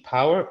unique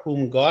power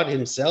whom God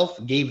himself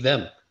gave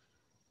them,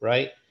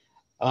 right?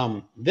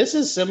 This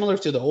is similar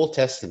to the Old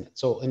Testament.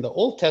 So in the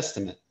Old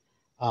Testament,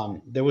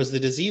 there was the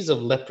disease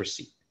of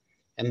leprosy.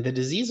 And the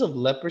disease of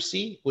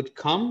leprosy would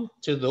come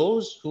to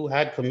those who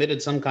had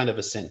committed some kind of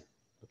a sin,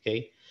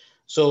 okay?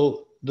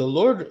 So the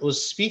Lord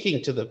was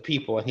speaking to the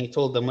people and he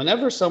told them,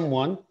 whenever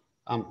someone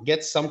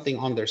gets something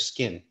on their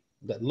skin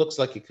that looks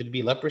like it could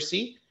be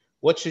leprosy,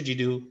 what should you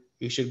do?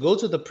 You should go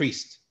to the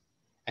priest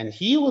and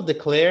he will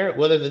declare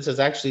whether this is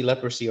actually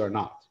leprosy or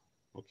not,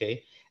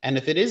 okay? And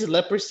if it is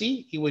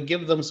leprosy, he would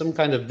give them some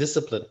kind of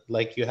discipline,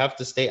 like you have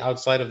to stay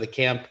outside of the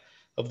camp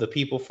of the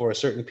people for a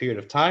certain period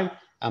of time.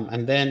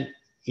 And then,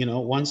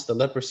 once the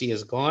leprosy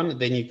is gone,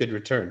 then you could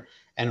return.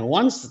 And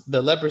once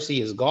the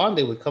leprosy is gone,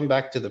 they would come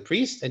back to the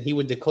priest and he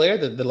would declare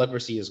that the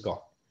leprosy is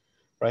gone,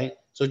 right?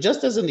 So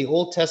just as in the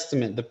Old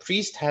Testament, the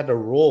priest had a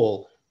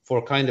role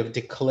for kind of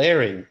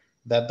declaring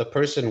that the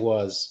person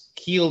was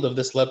healed of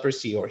this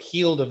leprosy or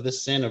healed of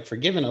this sin or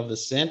forgiven of the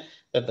sin,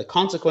 that the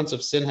consequence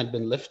of sin had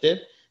been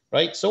lifted,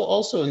 right? So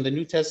also in the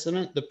New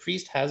Testament, the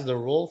priest has the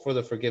role for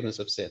the forgiveness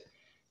of sin.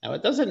 Now,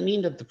 it doesn't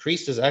mean that the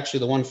priest is actually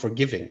the one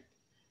forgiving.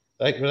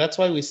 Right? That's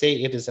why we say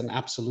it is an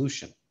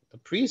absolution. The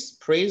priest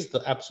prays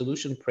the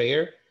absolution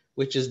prayer,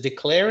 which is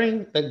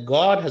declaring that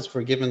God has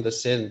forgiven the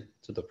sin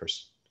to the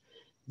person.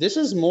 This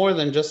is more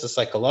than just a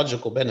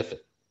psychological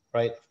benefit,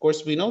 right? Of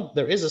course, we know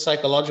there is a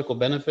psychological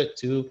benefit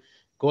to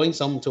going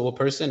to a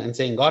person and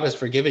saying, God has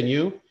forgiven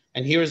you,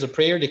 and here is a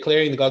prayer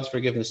declaring God's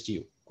forgiveness to you.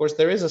 Of course,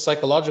 there is a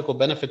psychological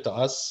benefit to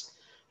us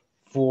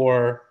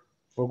for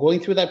going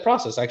through that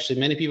process.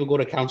 Actually, many people go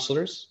to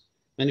counselors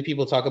Many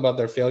people talk about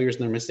their failures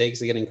and their mistakes.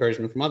 They get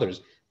encouragement from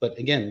others. But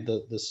again,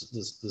 the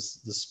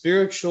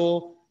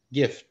spiritual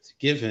gift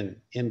given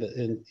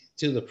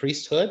to the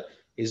priesthood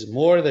is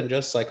more than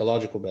just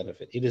psychological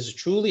benefit. It is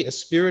truly a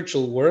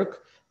spiritual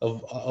work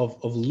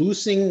of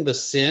loosing the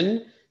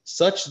sin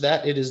such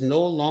that it is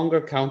no longer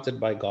counted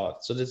by God.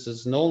 So this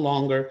is no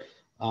longer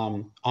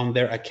on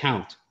their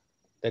account,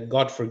 that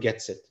God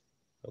forgets it.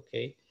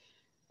 Okay.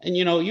 And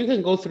you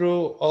can go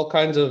through all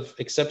kinds of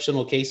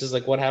exceptional cases,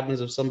 like what happens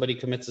if somebody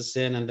commits a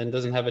sin and then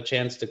doesn't have a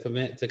chance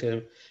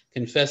to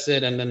confess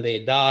it, and then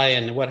they die,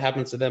 and what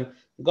happens to them.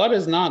 God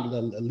is not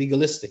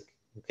legalistic.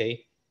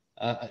 Okay.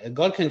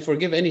 God can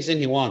forgive any sin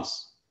he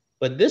wants,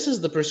 but this is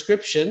the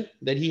prescription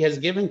that he has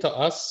given to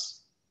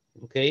us,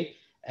 okay,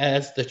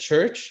 as the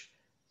church,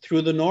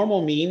 through the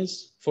normal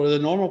means for the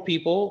normal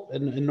people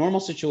in normal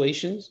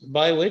situations,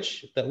 by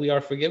which that we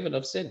are forgiven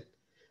of sin.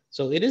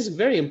 So it is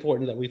very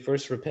important that we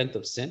first repent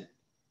of sin.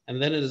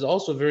 And then it is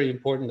also very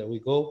important that we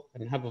go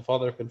and have a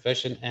Father of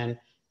confession and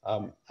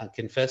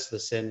confess the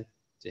sin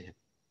to him.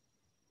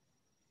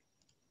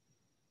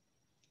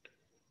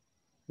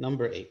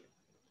 Number 8.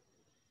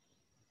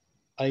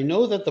 I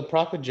know that the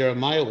prophet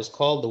Jeremiah was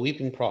called the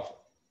weeping prophet.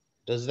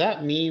 Does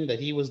that mean that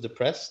he was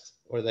depressed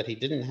or that he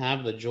didn't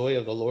have the joy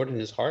of the Lord in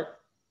his heart?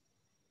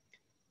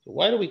 So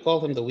why do we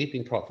call him the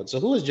weeping prophet? So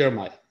who is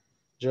Jeremiah?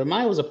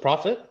 Jeremiah was a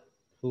prophet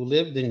who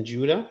lived in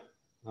Judah,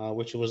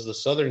 which was the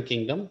southern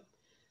kingdom.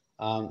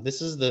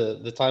 This is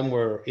the time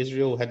where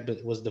Israel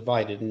was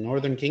divided in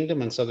northern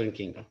kingdom and southern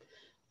kingdom.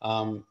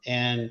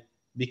 And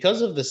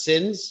because of the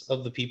sins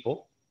of the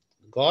people,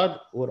 God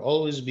would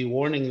always be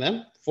warning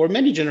them for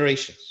many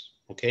generations,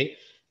 okay,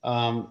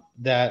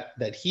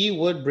 that he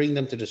would bring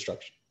them to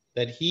destruction,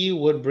 that he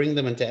would bring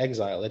them into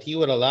exile, that he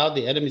would allow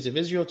the enemies of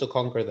Israel to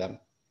conquer them.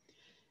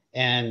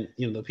 And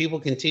the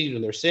people continued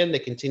in their sin. They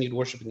continued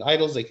worshiping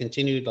idols. They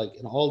continued like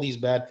in all these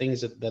bad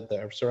things that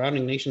the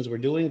surrounding nations were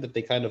doing, that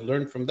they kind of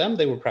learned from them.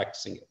 They were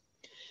practicing it.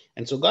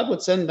 And so God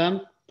would send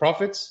them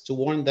prophets to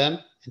warn them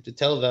and to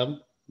tell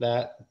them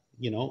that,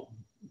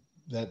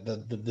 that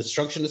the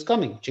destruction is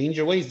coming. Change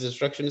your ways, the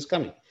destruction is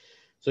coming.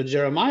 So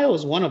Jeremiah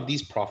was one of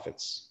these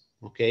prophets,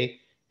 okay?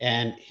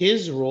 And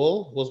his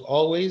role was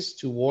always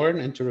to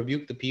warn and to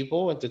rebuke the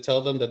people and to tell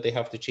them that they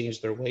have to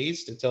change their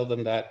ways, to tell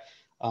them that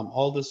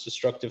all these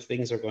destructive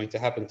things are going to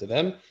happen to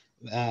them.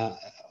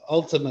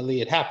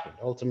 Ultimately, it happened.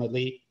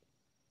 Ultimately,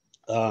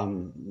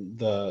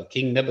 the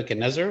king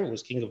Nebuchadnezzar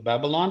was king of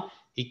Babylon.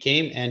 He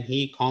came and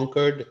he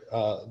conquered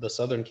the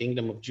southern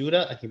kingdom of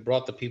Judah, and he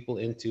brought the people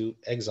into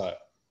exile.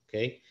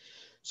 Okay,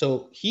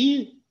 so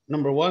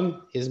number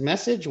one, his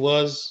message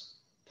was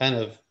kind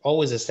of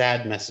always a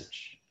sad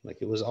message.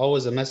 Like it was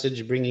always a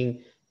message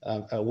bringing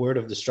a word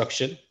of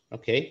destruction.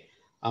 Okay,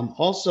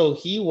 also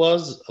he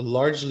was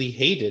largely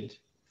hated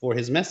for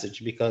his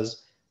message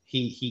because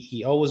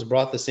he always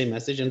brought the same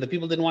message, and the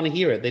people didn't want to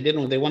hear it.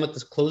 They wanted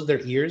to close their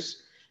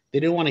ears.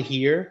 They didn't want to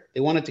hear. They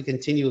wanted to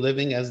continue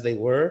living as they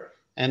were,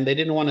 and they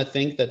didn't want to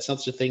think that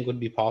such a thing would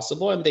be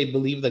possible, and they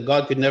believed that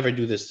God could never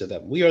do this to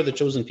them. We are the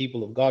chosen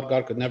people of God.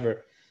 God could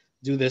never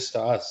do this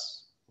to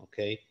us.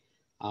 Okay,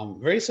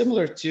 very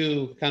similar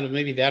to kind of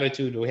maybe the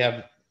attitude we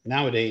have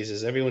nowadays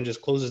is everyone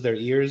just closes their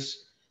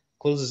ears,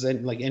 closes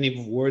like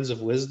any words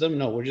of wisdom.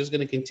 No, we're just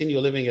going to continue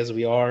living as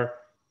we are.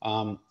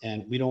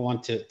 And we don't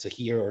want to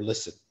hear or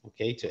listen,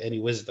 okay, to any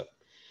wisdom.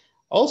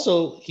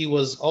 Also, he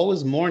was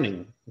always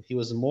mourning. He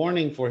was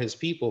mourning for his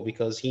people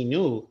because he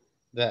knew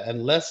that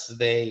unless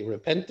they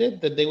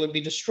repented, that they would be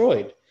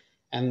destroyed.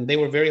 And they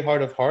were very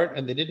hard of heart,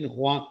 and they didn't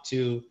want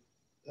to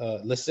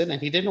listen,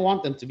 and he didn't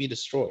want them to be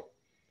destroyed.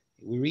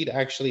 We read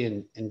actually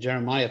in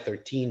Jeremiah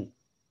 13,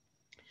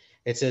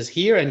 it says,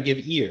 "Hear and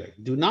give ear.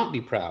 Do not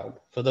be proud,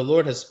 for the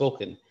Lord has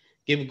spoken.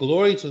 Give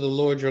glory to the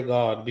Lord your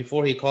God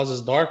before he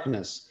causes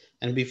darkness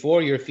and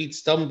before your feet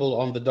stumble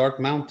on the dark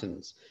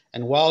mountains.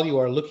 And while you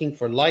are looking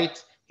for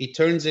light, he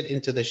turns it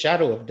into the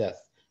shadow of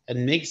death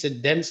and makes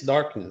it dense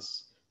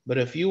darkness. But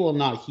if you will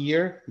not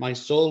hear, my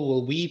soul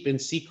will weep in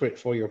secret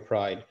for your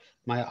pride.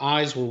 My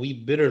eyes will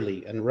weep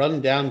bitterly and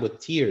run down with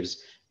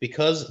tears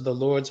because the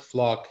Lord's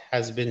flock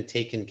has been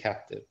taken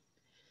captive."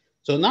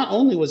 So not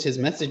only was his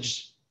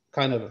message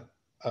kind of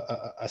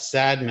a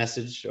sad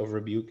message of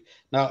rebuke,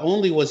 not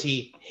only was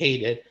he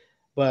hated,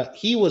 but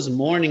he was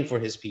mourning for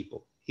his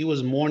people. He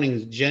was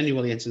mourning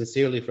genuinely and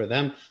sincerely for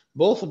them,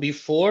 both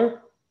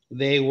before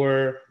they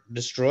were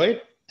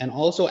destroyed and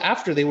also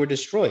after they were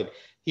destroyed.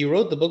 He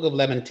wrote the book of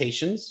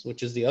Lamentations,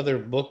 which is the other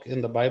book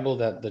in the Bible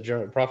that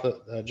the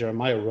prophet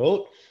Jeremiah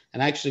wrote.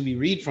 And actually, we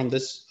read from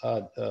this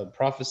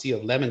prophecy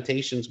of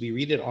Lamentations, we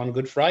read it on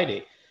Good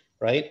Friday,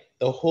 right?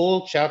 The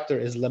whole chapter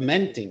is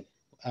lamenting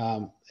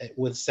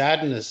with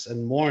sadness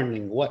and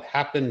mourning what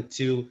happened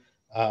to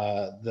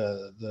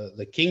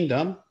the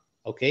kingdom,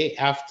 okay,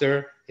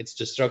 after its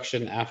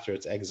destruction, after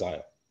its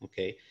exile,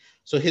 okay?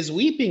 So his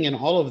weeping in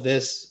all of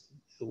this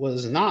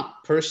was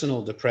not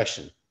personal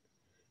depression,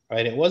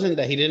 right? It wasn't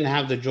that he didn't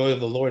have the joy of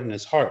the Lord in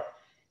his heart.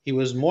 He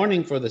was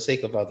mourning for the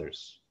sake of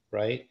others,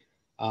 right?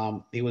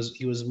 He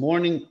was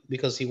mourning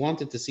because he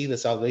wanted to see the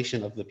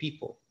salvation of the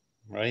people,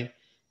 right?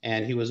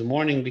 And he was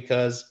mourning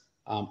because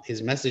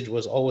his message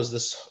was always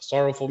this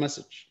sorrowful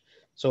message.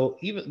 So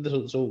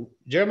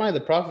Jeremiah the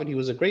prophet, he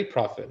was a great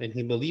prophet and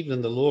he believed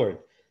in the Lord,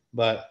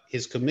 but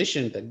his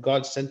commission that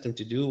God sent him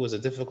to do was a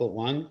difficult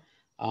one,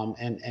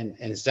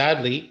 and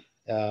sadly,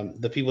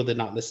 the people did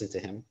not listen to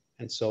him,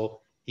 and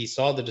so he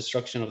saw the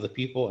destruction of the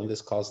people, and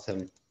this caused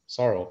him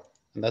sorrow,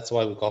 and that's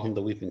why we call him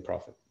the weeping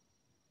prophet.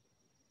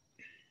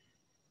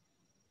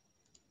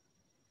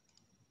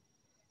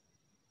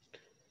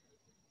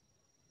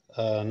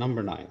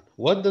 Number 9.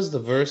 What does the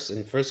verse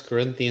in 1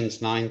 Corinthians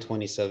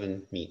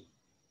 9:27 mean?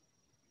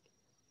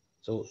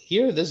 So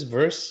here, this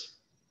verse,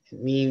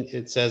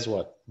 it says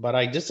what? But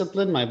I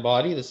discipline my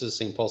body. This is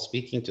St. Paul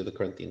speaking to the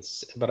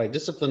Corinthians. But I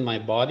discipline my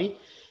body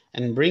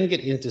and bring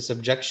it into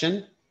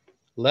subjection,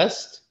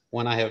 lest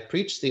when I have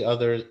preached to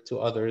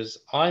others,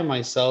 I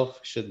myself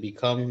should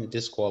become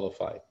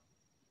disqualified.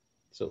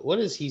 So what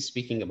is he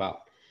speaking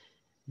about?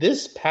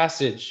 This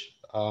passage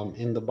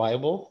in the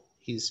Bible,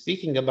 he's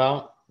speaking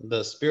about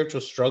the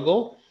spiritual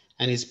struggle,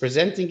 and he's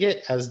presenting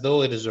it as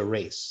though it is a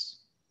race,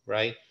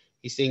 right?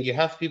 He's saying you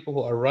have people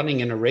who are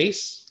running in a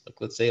race, like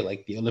let's say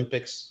like the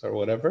Olympics or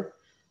whatever.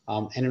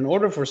 And in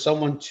order for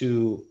someone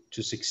to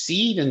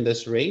succeed in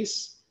this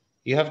race,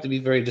 you have to be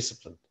very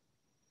disciplined,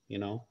 you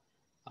know?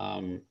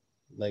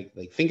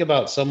 Like think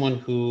about someone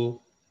who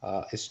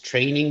is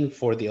training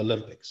for the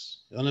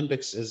Olympics. The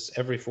Olympics is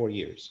every 4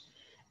 years.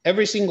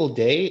 Every single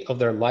day of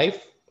their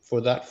life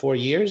for that 4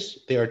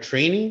 years, they are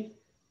training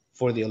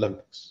for the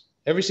Olympics.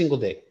 Every single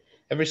day.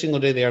 Every single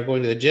day they are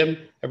going to the gym.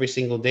 Every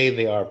single day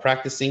they are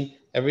practicing.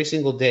 Every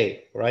single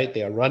day, right?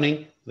 They are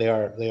running. They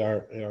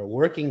are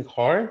working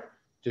hard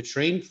to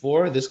train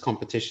for this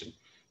competition.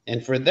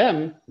 And for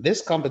them,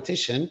 this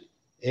competition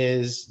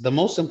is the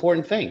most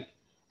important thing.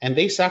 And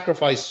they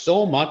sacrifice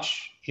so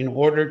much in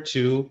order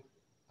to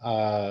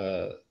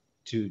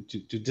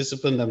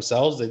discipline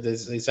themselves.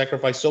 They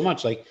sacrifice so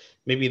much. Like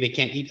maybe they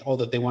can't eat all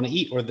that they want to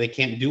eat, or they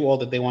can't do all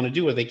that they want to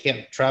do, or they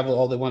can't travel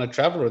all they want to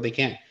travel, or they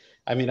can't.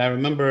 I mean, I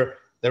remember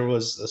there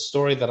was a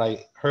story that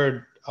I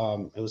heard.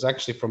 It was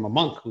actually from a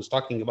monk who was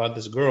talking about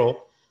this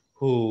girl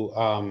who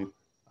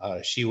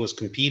she was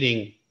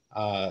competing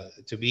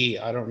to be,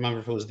 I don't remember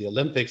if it was the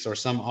Olympics or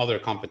some other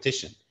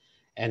competition.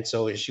 And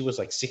so she was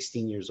like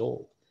 16 years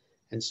old.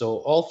 And so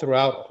all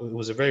throughout, it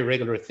was a very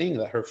regular thing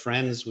that her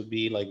friends would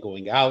be like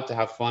going out to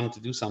have fun, to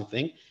do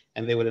something,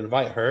 and they would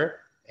invite her,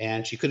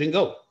 and she couldn't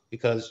go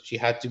because she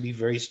had to be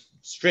very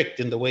strict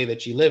in the way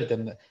that she lived,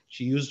 and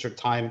she used her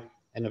time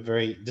in a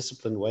very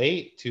disciplined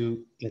way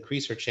to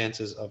increase her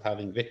chances of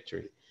having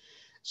victory.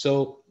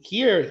 So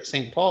here,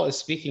 St. Paul is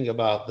speaking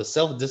about the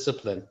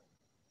self-discipline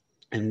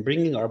and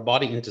bringing our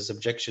body into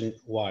subjection.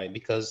 Why?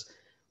 Because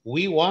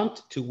we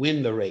want to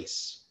win the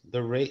race.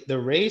 The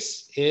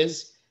race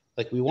is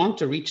like we want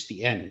to reach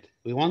the end.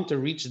 We want to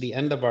reach the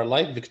end of our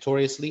life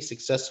victoriously,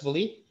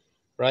 successfully,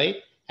 right?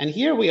 And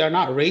here we are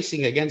not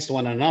racing against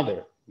one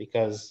another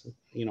because,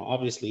 you know,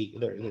 obviously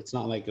it's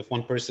not like if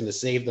one person is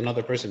saved,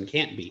 another person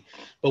can't be.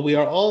 But we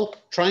are all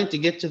trying to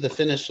get to the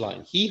finish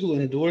line. He who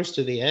endures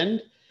to the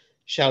end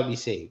shall be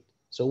saved.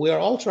 So we are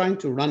all trying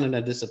to run in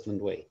a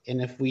disciplined way.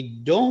 And if we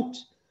don't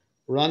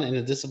run in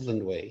a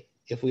disciplined way,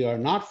 if we are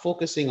not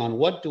focusing on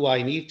what do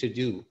I need to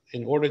do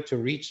in order to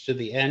reach to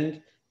the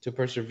end, to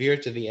persevere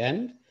to the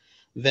end,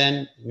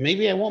 then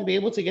maybe I won't be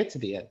able to get to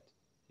the end.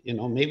 You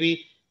know,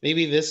 maybe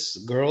this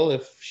girl,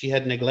 if she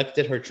had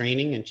neglected her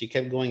training and she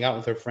kept going out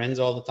with her friends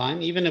all the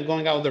time, even if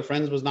going out with her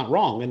friends was not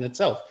wrong in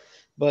itself,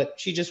 but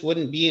she just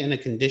wouldn't be in a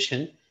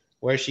condition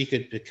where she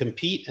could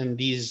compete in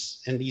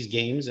these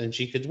games and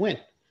she could win.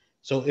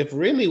 So if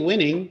really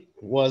winning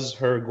was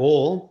her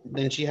goal,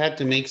 then she had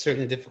to make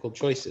certain difficult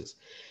choices.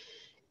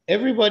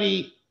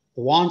 Everybody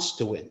wants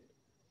to win,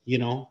 you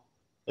know,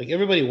 like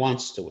everybody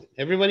wants to win.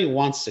 Everybody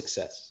wants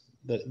success.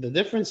 The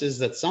difference is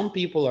that some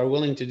people are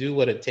willing to do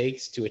what it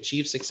takes to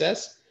achieve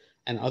success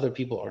and other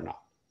people are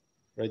not,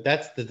 right?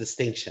 That's the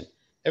distinction.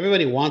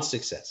 Everybody wants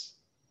success,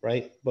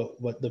 right?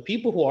 But the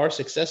people who are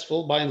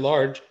successful by and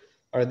large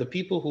are the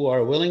people who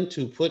are willing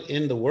to put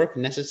in the work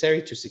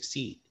necessary to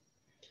succeed.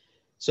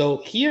 So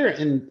here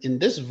in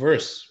this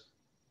verse,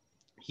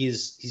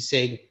 he's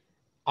saying,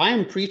 I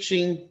am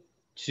preaching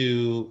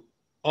to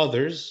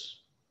others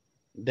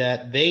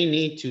that they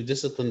need to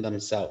discipline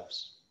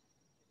themselves,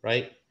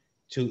 right?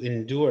 To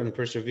endure and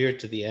persevere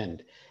to the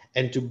end,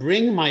 and to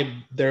bring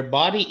their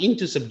body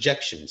into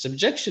subjection.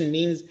 Subjection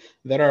means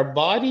that our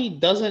body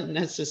doesn't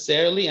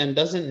necessarily and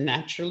doesn't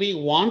naturally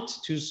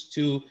want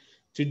to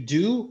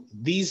do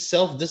these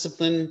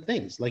self-discipline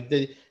things. Like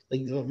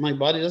my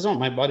body doesn't want.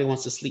 My body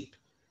wants to sleep.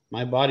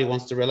 My body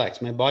wants to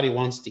relax. My body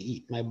wants to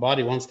eat. My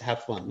body wants to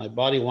have fun. My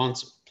body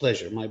wants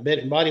pleasure. My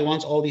body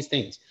wants all these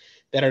things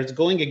that are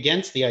going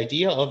against the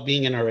idea of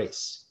being in a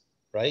race,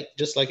 right?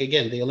 Just like,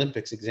 again, the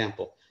Olympics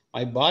example.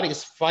 My body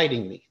is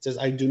fighting me. It says,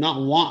 I do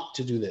not want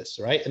to do this,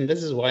 right? And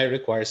this is why it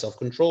requires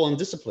self-control and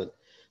discipline.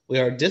 We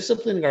are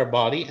disciplining our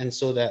body, and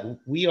so that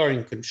we are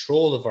in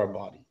control of our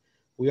body.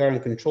 We are in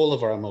control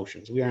of our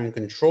emotions. We are in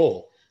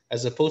control,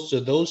 as opposed to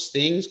those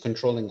things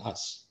controlling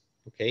us,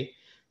 okay?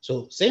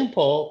 So St.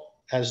 Paul,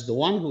 as the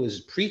one who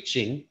is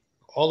preaching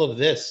all of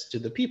this to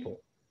the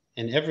people,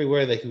 and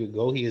everywhere that he would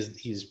go,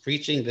 he's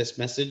preaching this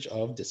message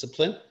of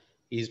discipline.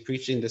 He's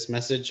preaching this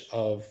message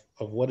of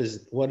what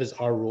is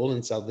our role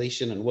in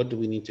salvation and what do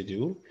we need to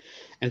do.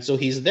 And so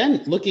he's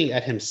then looking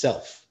at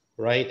himself,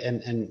 right?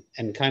 And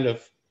kind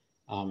of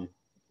um,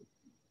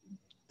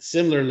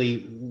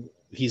 similarly,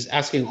 he's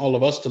asking all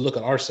of us to look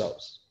at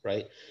ourselves,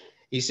 right?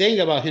 He's saying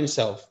about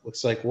himself,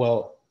 it's like,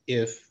 well,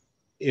 if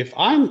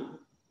I'm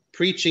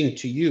preaching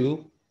to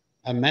you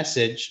a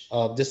message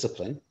of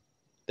discipline,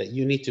 that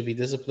you need to be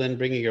disciplined,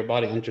 bringing your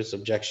body under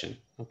subjection,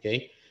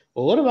 okay?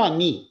 Well, what about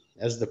me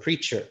as the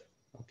preacher,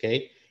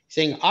 okay?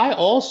 Saying I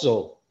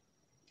also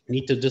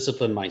need to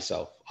discipline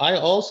myself. I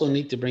also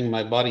need to bring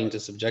my body into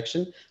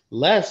subjection,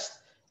 lest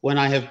when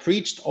I have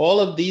preached all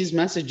of these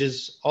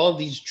messages, all of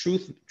these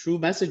true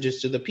messages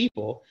to the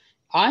people,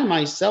 I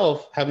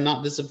myself have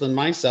not disciplined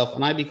myself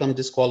and I become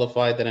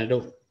disqualified, and I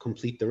don't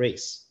complete the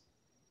race.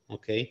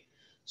 Okay.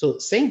 So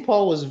St.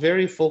 Paul was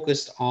very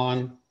focused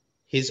on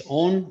his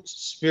own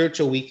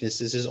spiritual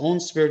weaknesses, his own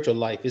spiritual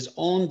life, his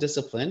own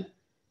discipline,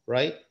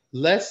 right?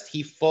 Lest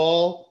he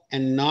fall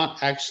and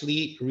not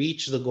actually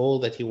reach the goal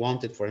that he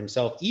wanted for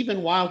himself,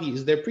 even while he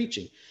is there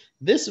preaching.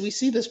 We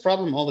see this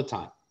problem all the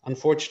time,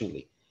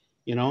 unfortunately.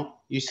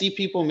 You see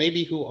people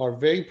maybe who are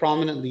very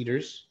prominent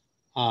leaders,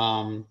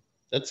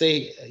 let's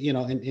say,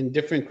 in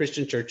different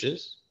Christian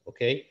churches,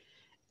 okay?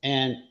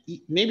 And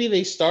maybe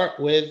they start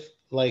with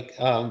like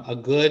a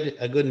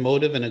good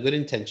motive and a good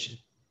intention,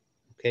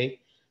 okay?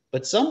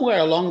 But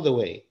somewhere along the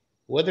way,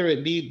 whether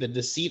it be the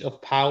deceit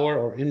of power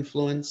or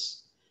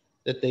influence,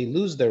 that they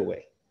lose their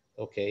way,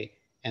 okay?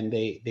 And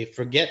they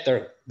forget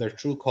their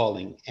true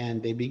calling,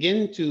 and they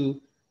begin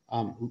to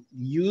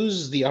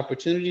use the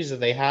opportunities that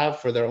they have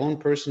for their own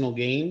personal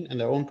gain and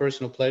their own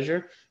personal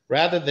pleasure,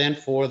 rather than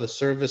for the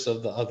service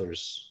of the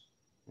others,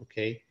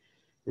 okay?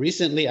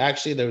 Recently,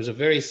 actually, there was a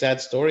very sad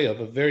story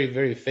of a very,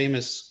 very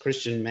famous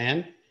Christian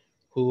man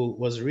who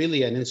was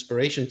really an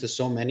inspiration to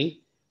so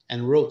many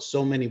and wrote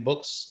so many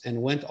books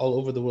and went all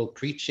over the world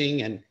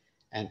preaching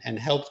and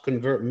helped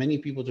convert many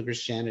people to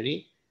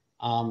Christianity.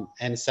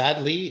 And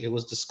sadly, it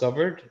was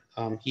discovered,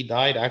 he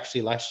died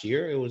actually last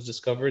year. It was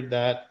discovered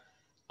that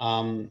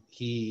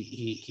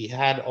he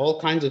had all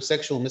kinds of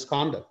sexual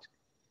misconduct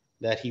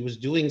that he was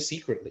doing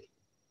secretly.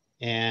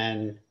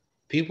 And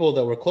people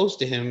that were close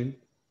to him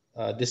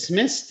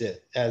dismissed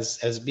it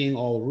as being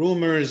all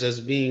rumors, as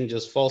being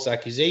just false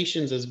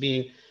accusations, as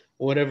being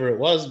whatever it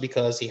was,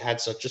 because he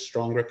had such a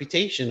strong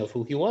reputation of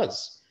who he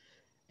was.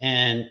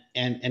 And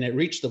it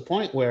reached the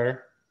point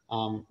where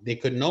they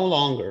could no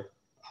longer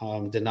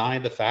deny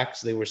the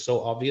facts. They were so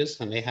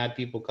obvious, and they had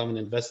people come and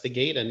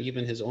investigate, and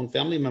even his own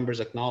family members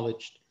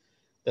acknowledged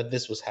that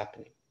this was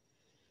happening.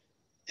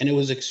 And it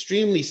was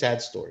extremely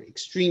sad story,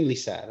 extremely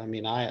sad. I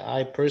mean,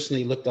 I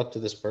personally looked up to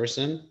this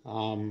person.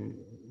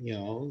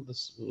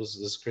 This was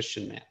this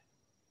Christian man.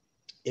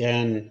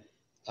 And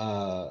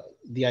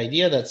the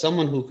idea that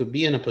someone who could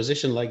be in a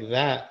position like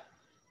that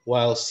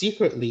while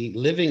secretly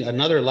living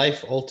another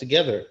life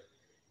altogether,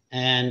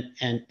 and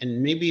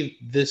maybe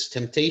this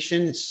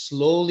temptation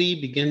slowly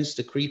begins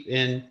to creep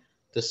in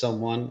to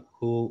someone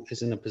who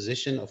is in a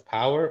position of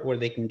power where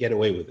they can get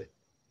away with it,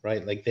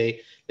 right?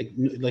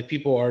 Like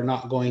people are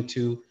not going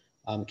to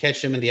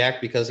catch him in the act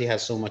because he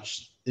has so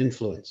much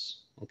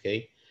influence,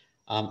 okay?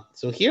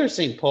 So here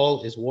St.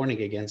 Paul is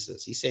warning against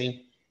this. He's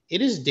saying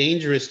it is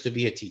dangerous to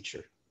be a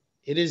teacher.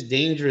 It is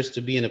dangerous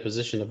to be in a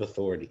position of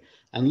authority.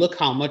 And look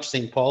how much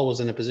St. Paul was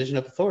in a position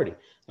of authority.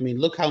 I mean,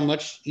 look how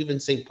much even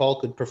St. Paul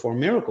could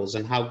perform miracles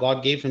and how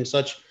God gave him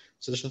such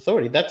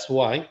authority. That's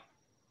why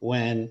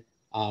when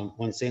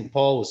St.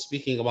 Paul was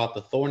speaking about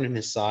the thorn in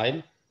his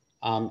side,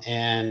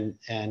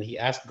 and he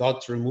asked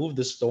God to remove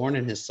this thorn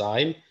in his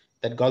side,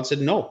 that God said,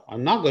 no,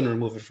 I'm not going to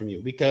remove it from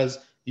you, because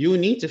you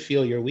need to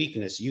feel your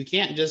weakness. You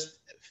can't just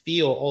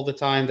feel all the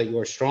time that you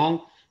are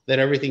strong, that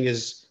everything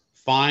is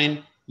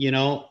fine,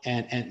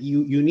 and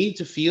you need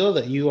to feel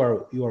that you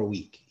are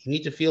weak. You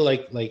need to feel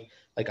like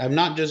I'm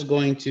not just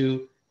going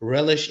to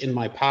relish in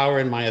my power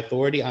and my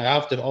authority. I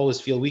have to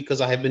always feel weak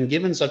because I have been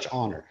given such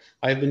honor.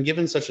 I have been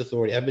given such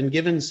authority. I've been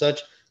given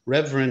such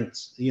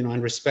reverence,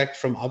 and respect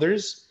from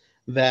others,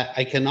 that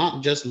I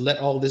cannot just let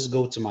all this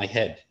go to my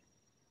head.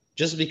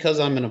 Just because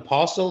I'm an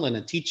apostle and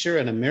a teacher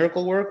and a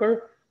miracle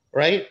worker,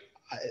 right?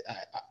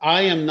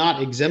 I am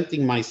not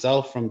exempting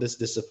myself from this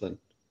discipline,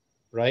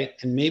 right?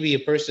 And maybe a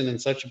person in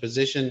such a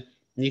position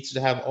needs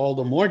to have all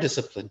the more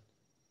discipline,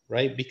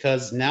 right?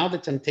 Because now the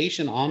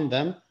temptation on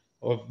them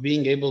of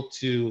being able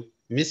to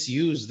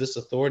misuse this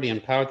authority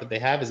and power that they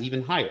have is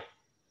even higher.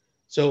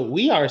 So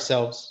we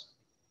ourselves,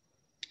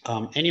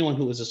 anyone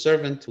who is a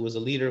servant, who is a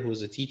leader, who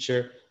is a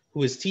teacher,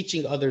 who is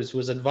teaching others, who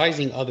is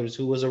advising others,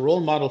 who is a role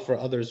model for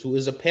others, who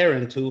is a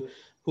parent, who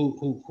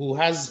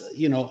has,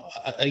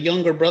 a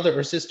younger brother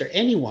or sister,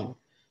 anyone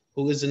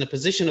who is in a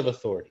position of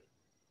authority,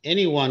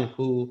 anyone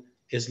who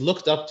is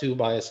looked up to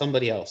by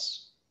somebody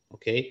else,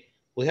 okay?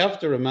 We have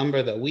to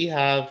remember that we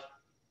have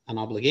an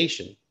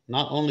obligation,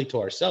 not only to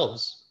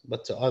ourselves,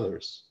 but to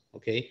others,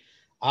 Okay.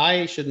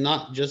 I should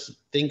not just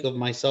think of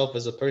myself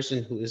as a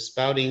person who is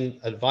spouting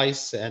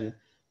advice and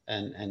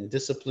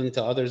discipline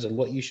to others and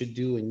what you should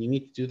do and you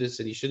need to do this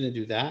and you shouldn't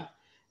do that.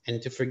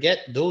 And to forget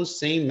those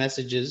same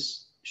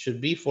messages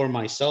should be for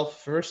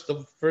myself first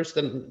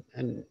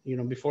and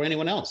before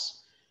anyone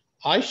else.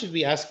 I should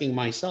be asking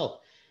myself,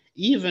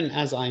 even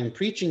as I am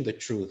preaching the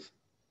truth,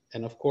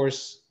 and of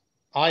course,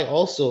 I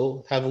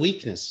also have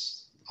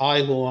weakness.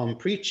 I who am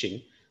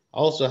preaching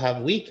also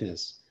have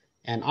weakness,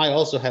 and I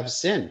also have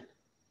sin.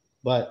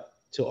 But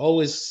to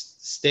always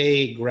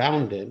stay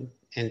grounded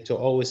and to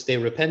always stay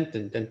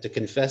repentant and to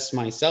confess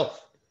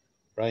myself,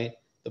 right?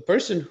 The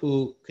person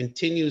who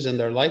continues in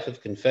their life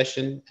of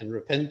confession and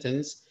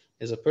repentance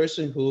is a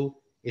person who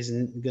is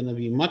going to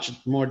be much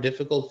more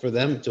difficult for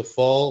them to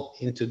fall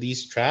into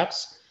these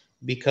traps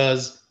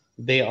because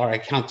they are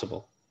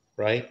accountable,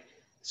 right?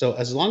 So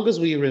as long as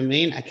we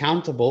remain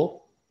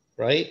accountable,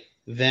 right,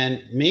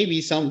 then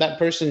maybe that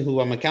person who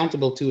I'm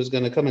accountable to is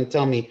going to come and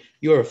tell me,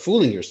 you're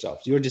fooling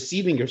yourself, you're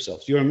deceiving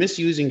yourself, you're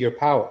misusing your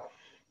power.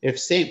 If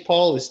St.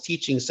 Paul is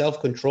teaching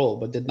self-control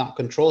but did not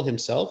control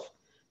himself,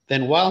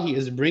 then while he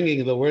is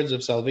bringing the words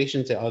of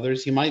salvation to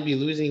others, he might be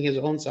losing his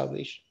own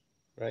salvation,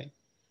 right?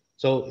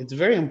 So it's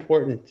very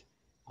important.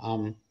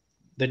 Um,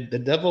 the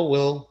devil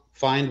will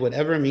find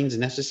whatever means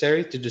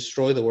necessary to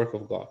destroy the work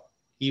of God.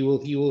 He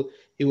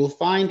will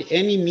find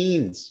any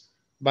means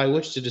by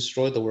which to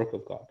destroy the work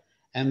of God.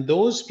 And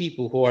those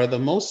people who are the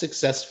most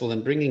successful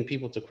in bringing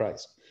people to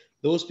Christ,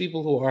 those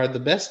people who are the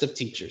best of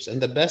teachers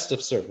and the best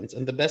of servants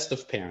and the best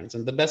of parents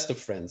and the best of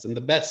friends and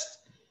the best,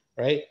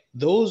 right?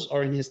 Those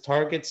are in his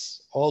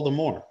targets all the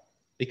more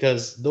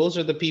because those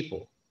are the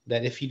people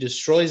that if he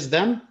destroys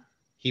them,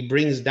 he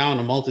brings down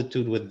a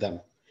multitude with them.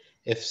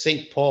 If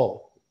St.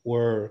 Paul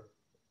were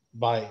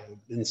by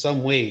in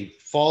some way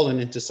fallen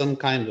into some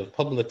kind of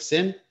public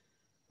sin,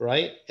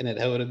 right? And it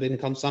would have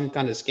become some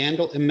kind of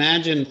scandal.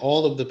 Imagine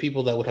all of the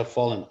people that would have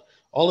fallen,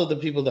 all of the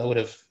people that would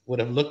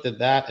have looked at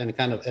that and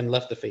kind of and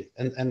left the faith.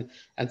 And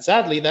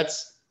sadly,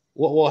 that's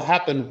what will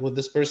happen with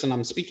this person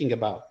I'm speaking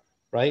about,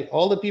 right?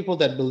 All the people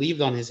that believed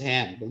on his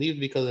hand, believed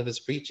because of his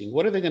preaching.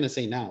 What are they going to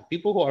say now?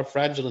 People who are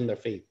fragile in their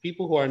faith,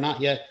 people who are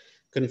not yet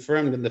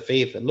confirmed in the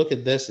faith, and look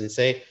at this and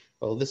say,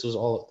 "Oh, this was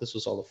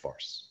all a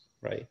farce,"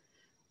 right?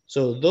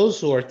 So those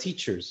who are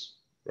teachers,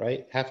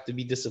 right, have to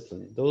be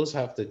disciplined. Those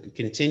have to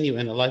continue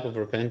in a life of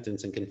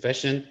repentance and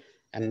confession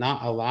and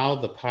not allow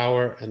the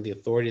power and the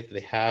authority that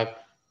they have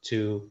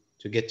to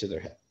get to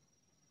their head.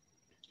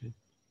 Okay.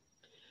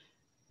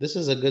 This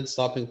is a good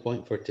stopping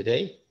point for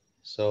today.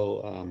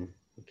 So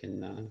we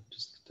can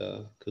just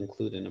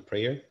conclude in a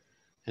prayer.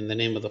 In the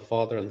name of the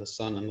Father, and the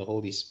Son, and the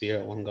Holy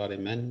Spirit, one God,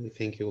 amen. We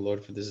thank you,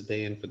 Lord, for this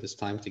day and for this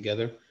time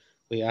together.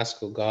 We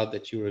ask, O God,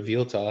 that you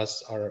reveal to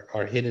us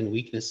our hidden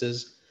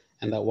weaknesses,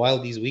 and that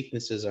while these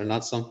weaknesses are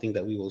not something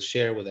that we will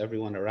share with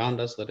everyone around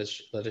us, let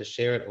us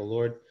share it, O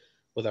Lord,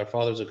 with our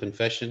fathers of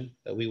confession,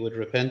 that we would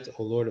repent,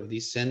 O Lord, of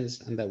these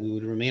sins, and that we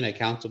would remain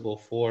accountable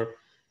for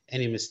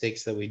any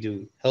mistakes that we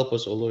do. Help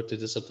us, O Lord, to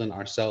discipline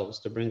ourselves,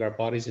 to bring our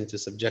bodies into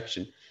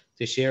subjection,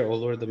 to share, O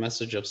Lord, the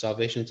message of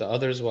salvation to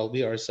others while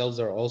we ourselves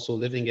are also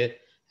living it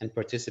and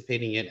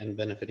participating in it and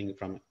benefiting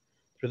from it.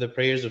 Through the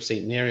prayers of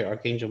St. Mary,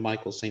 Archangel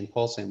Michael, St.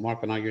 Paul, St.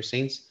 Mark, and all your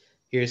saints,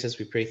 hear us as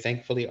we pray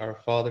thankfully. Our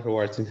Father who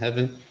art in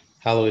heaven,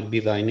 hallowed be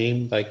thy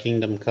name. Thy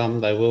kingdom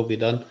come, thy will be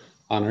done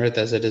on earth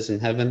as it is in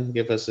heaven.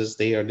 Give us this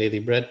day our daily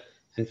bread,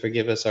 and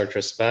forgive us our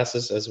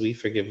trespasses as we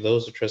forgive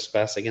those who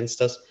trespass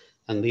against us.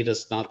 And lead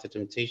us not to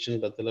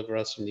temptation, but deliver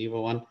us from the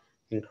evil one.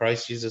 In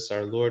Christ Jesus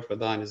our Lord, for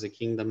thine is the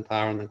kingdom,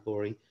 power, and the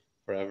glory,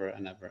 forever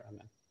and ever.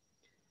 Amen.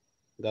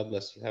 God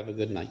bless you. Have a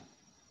good night.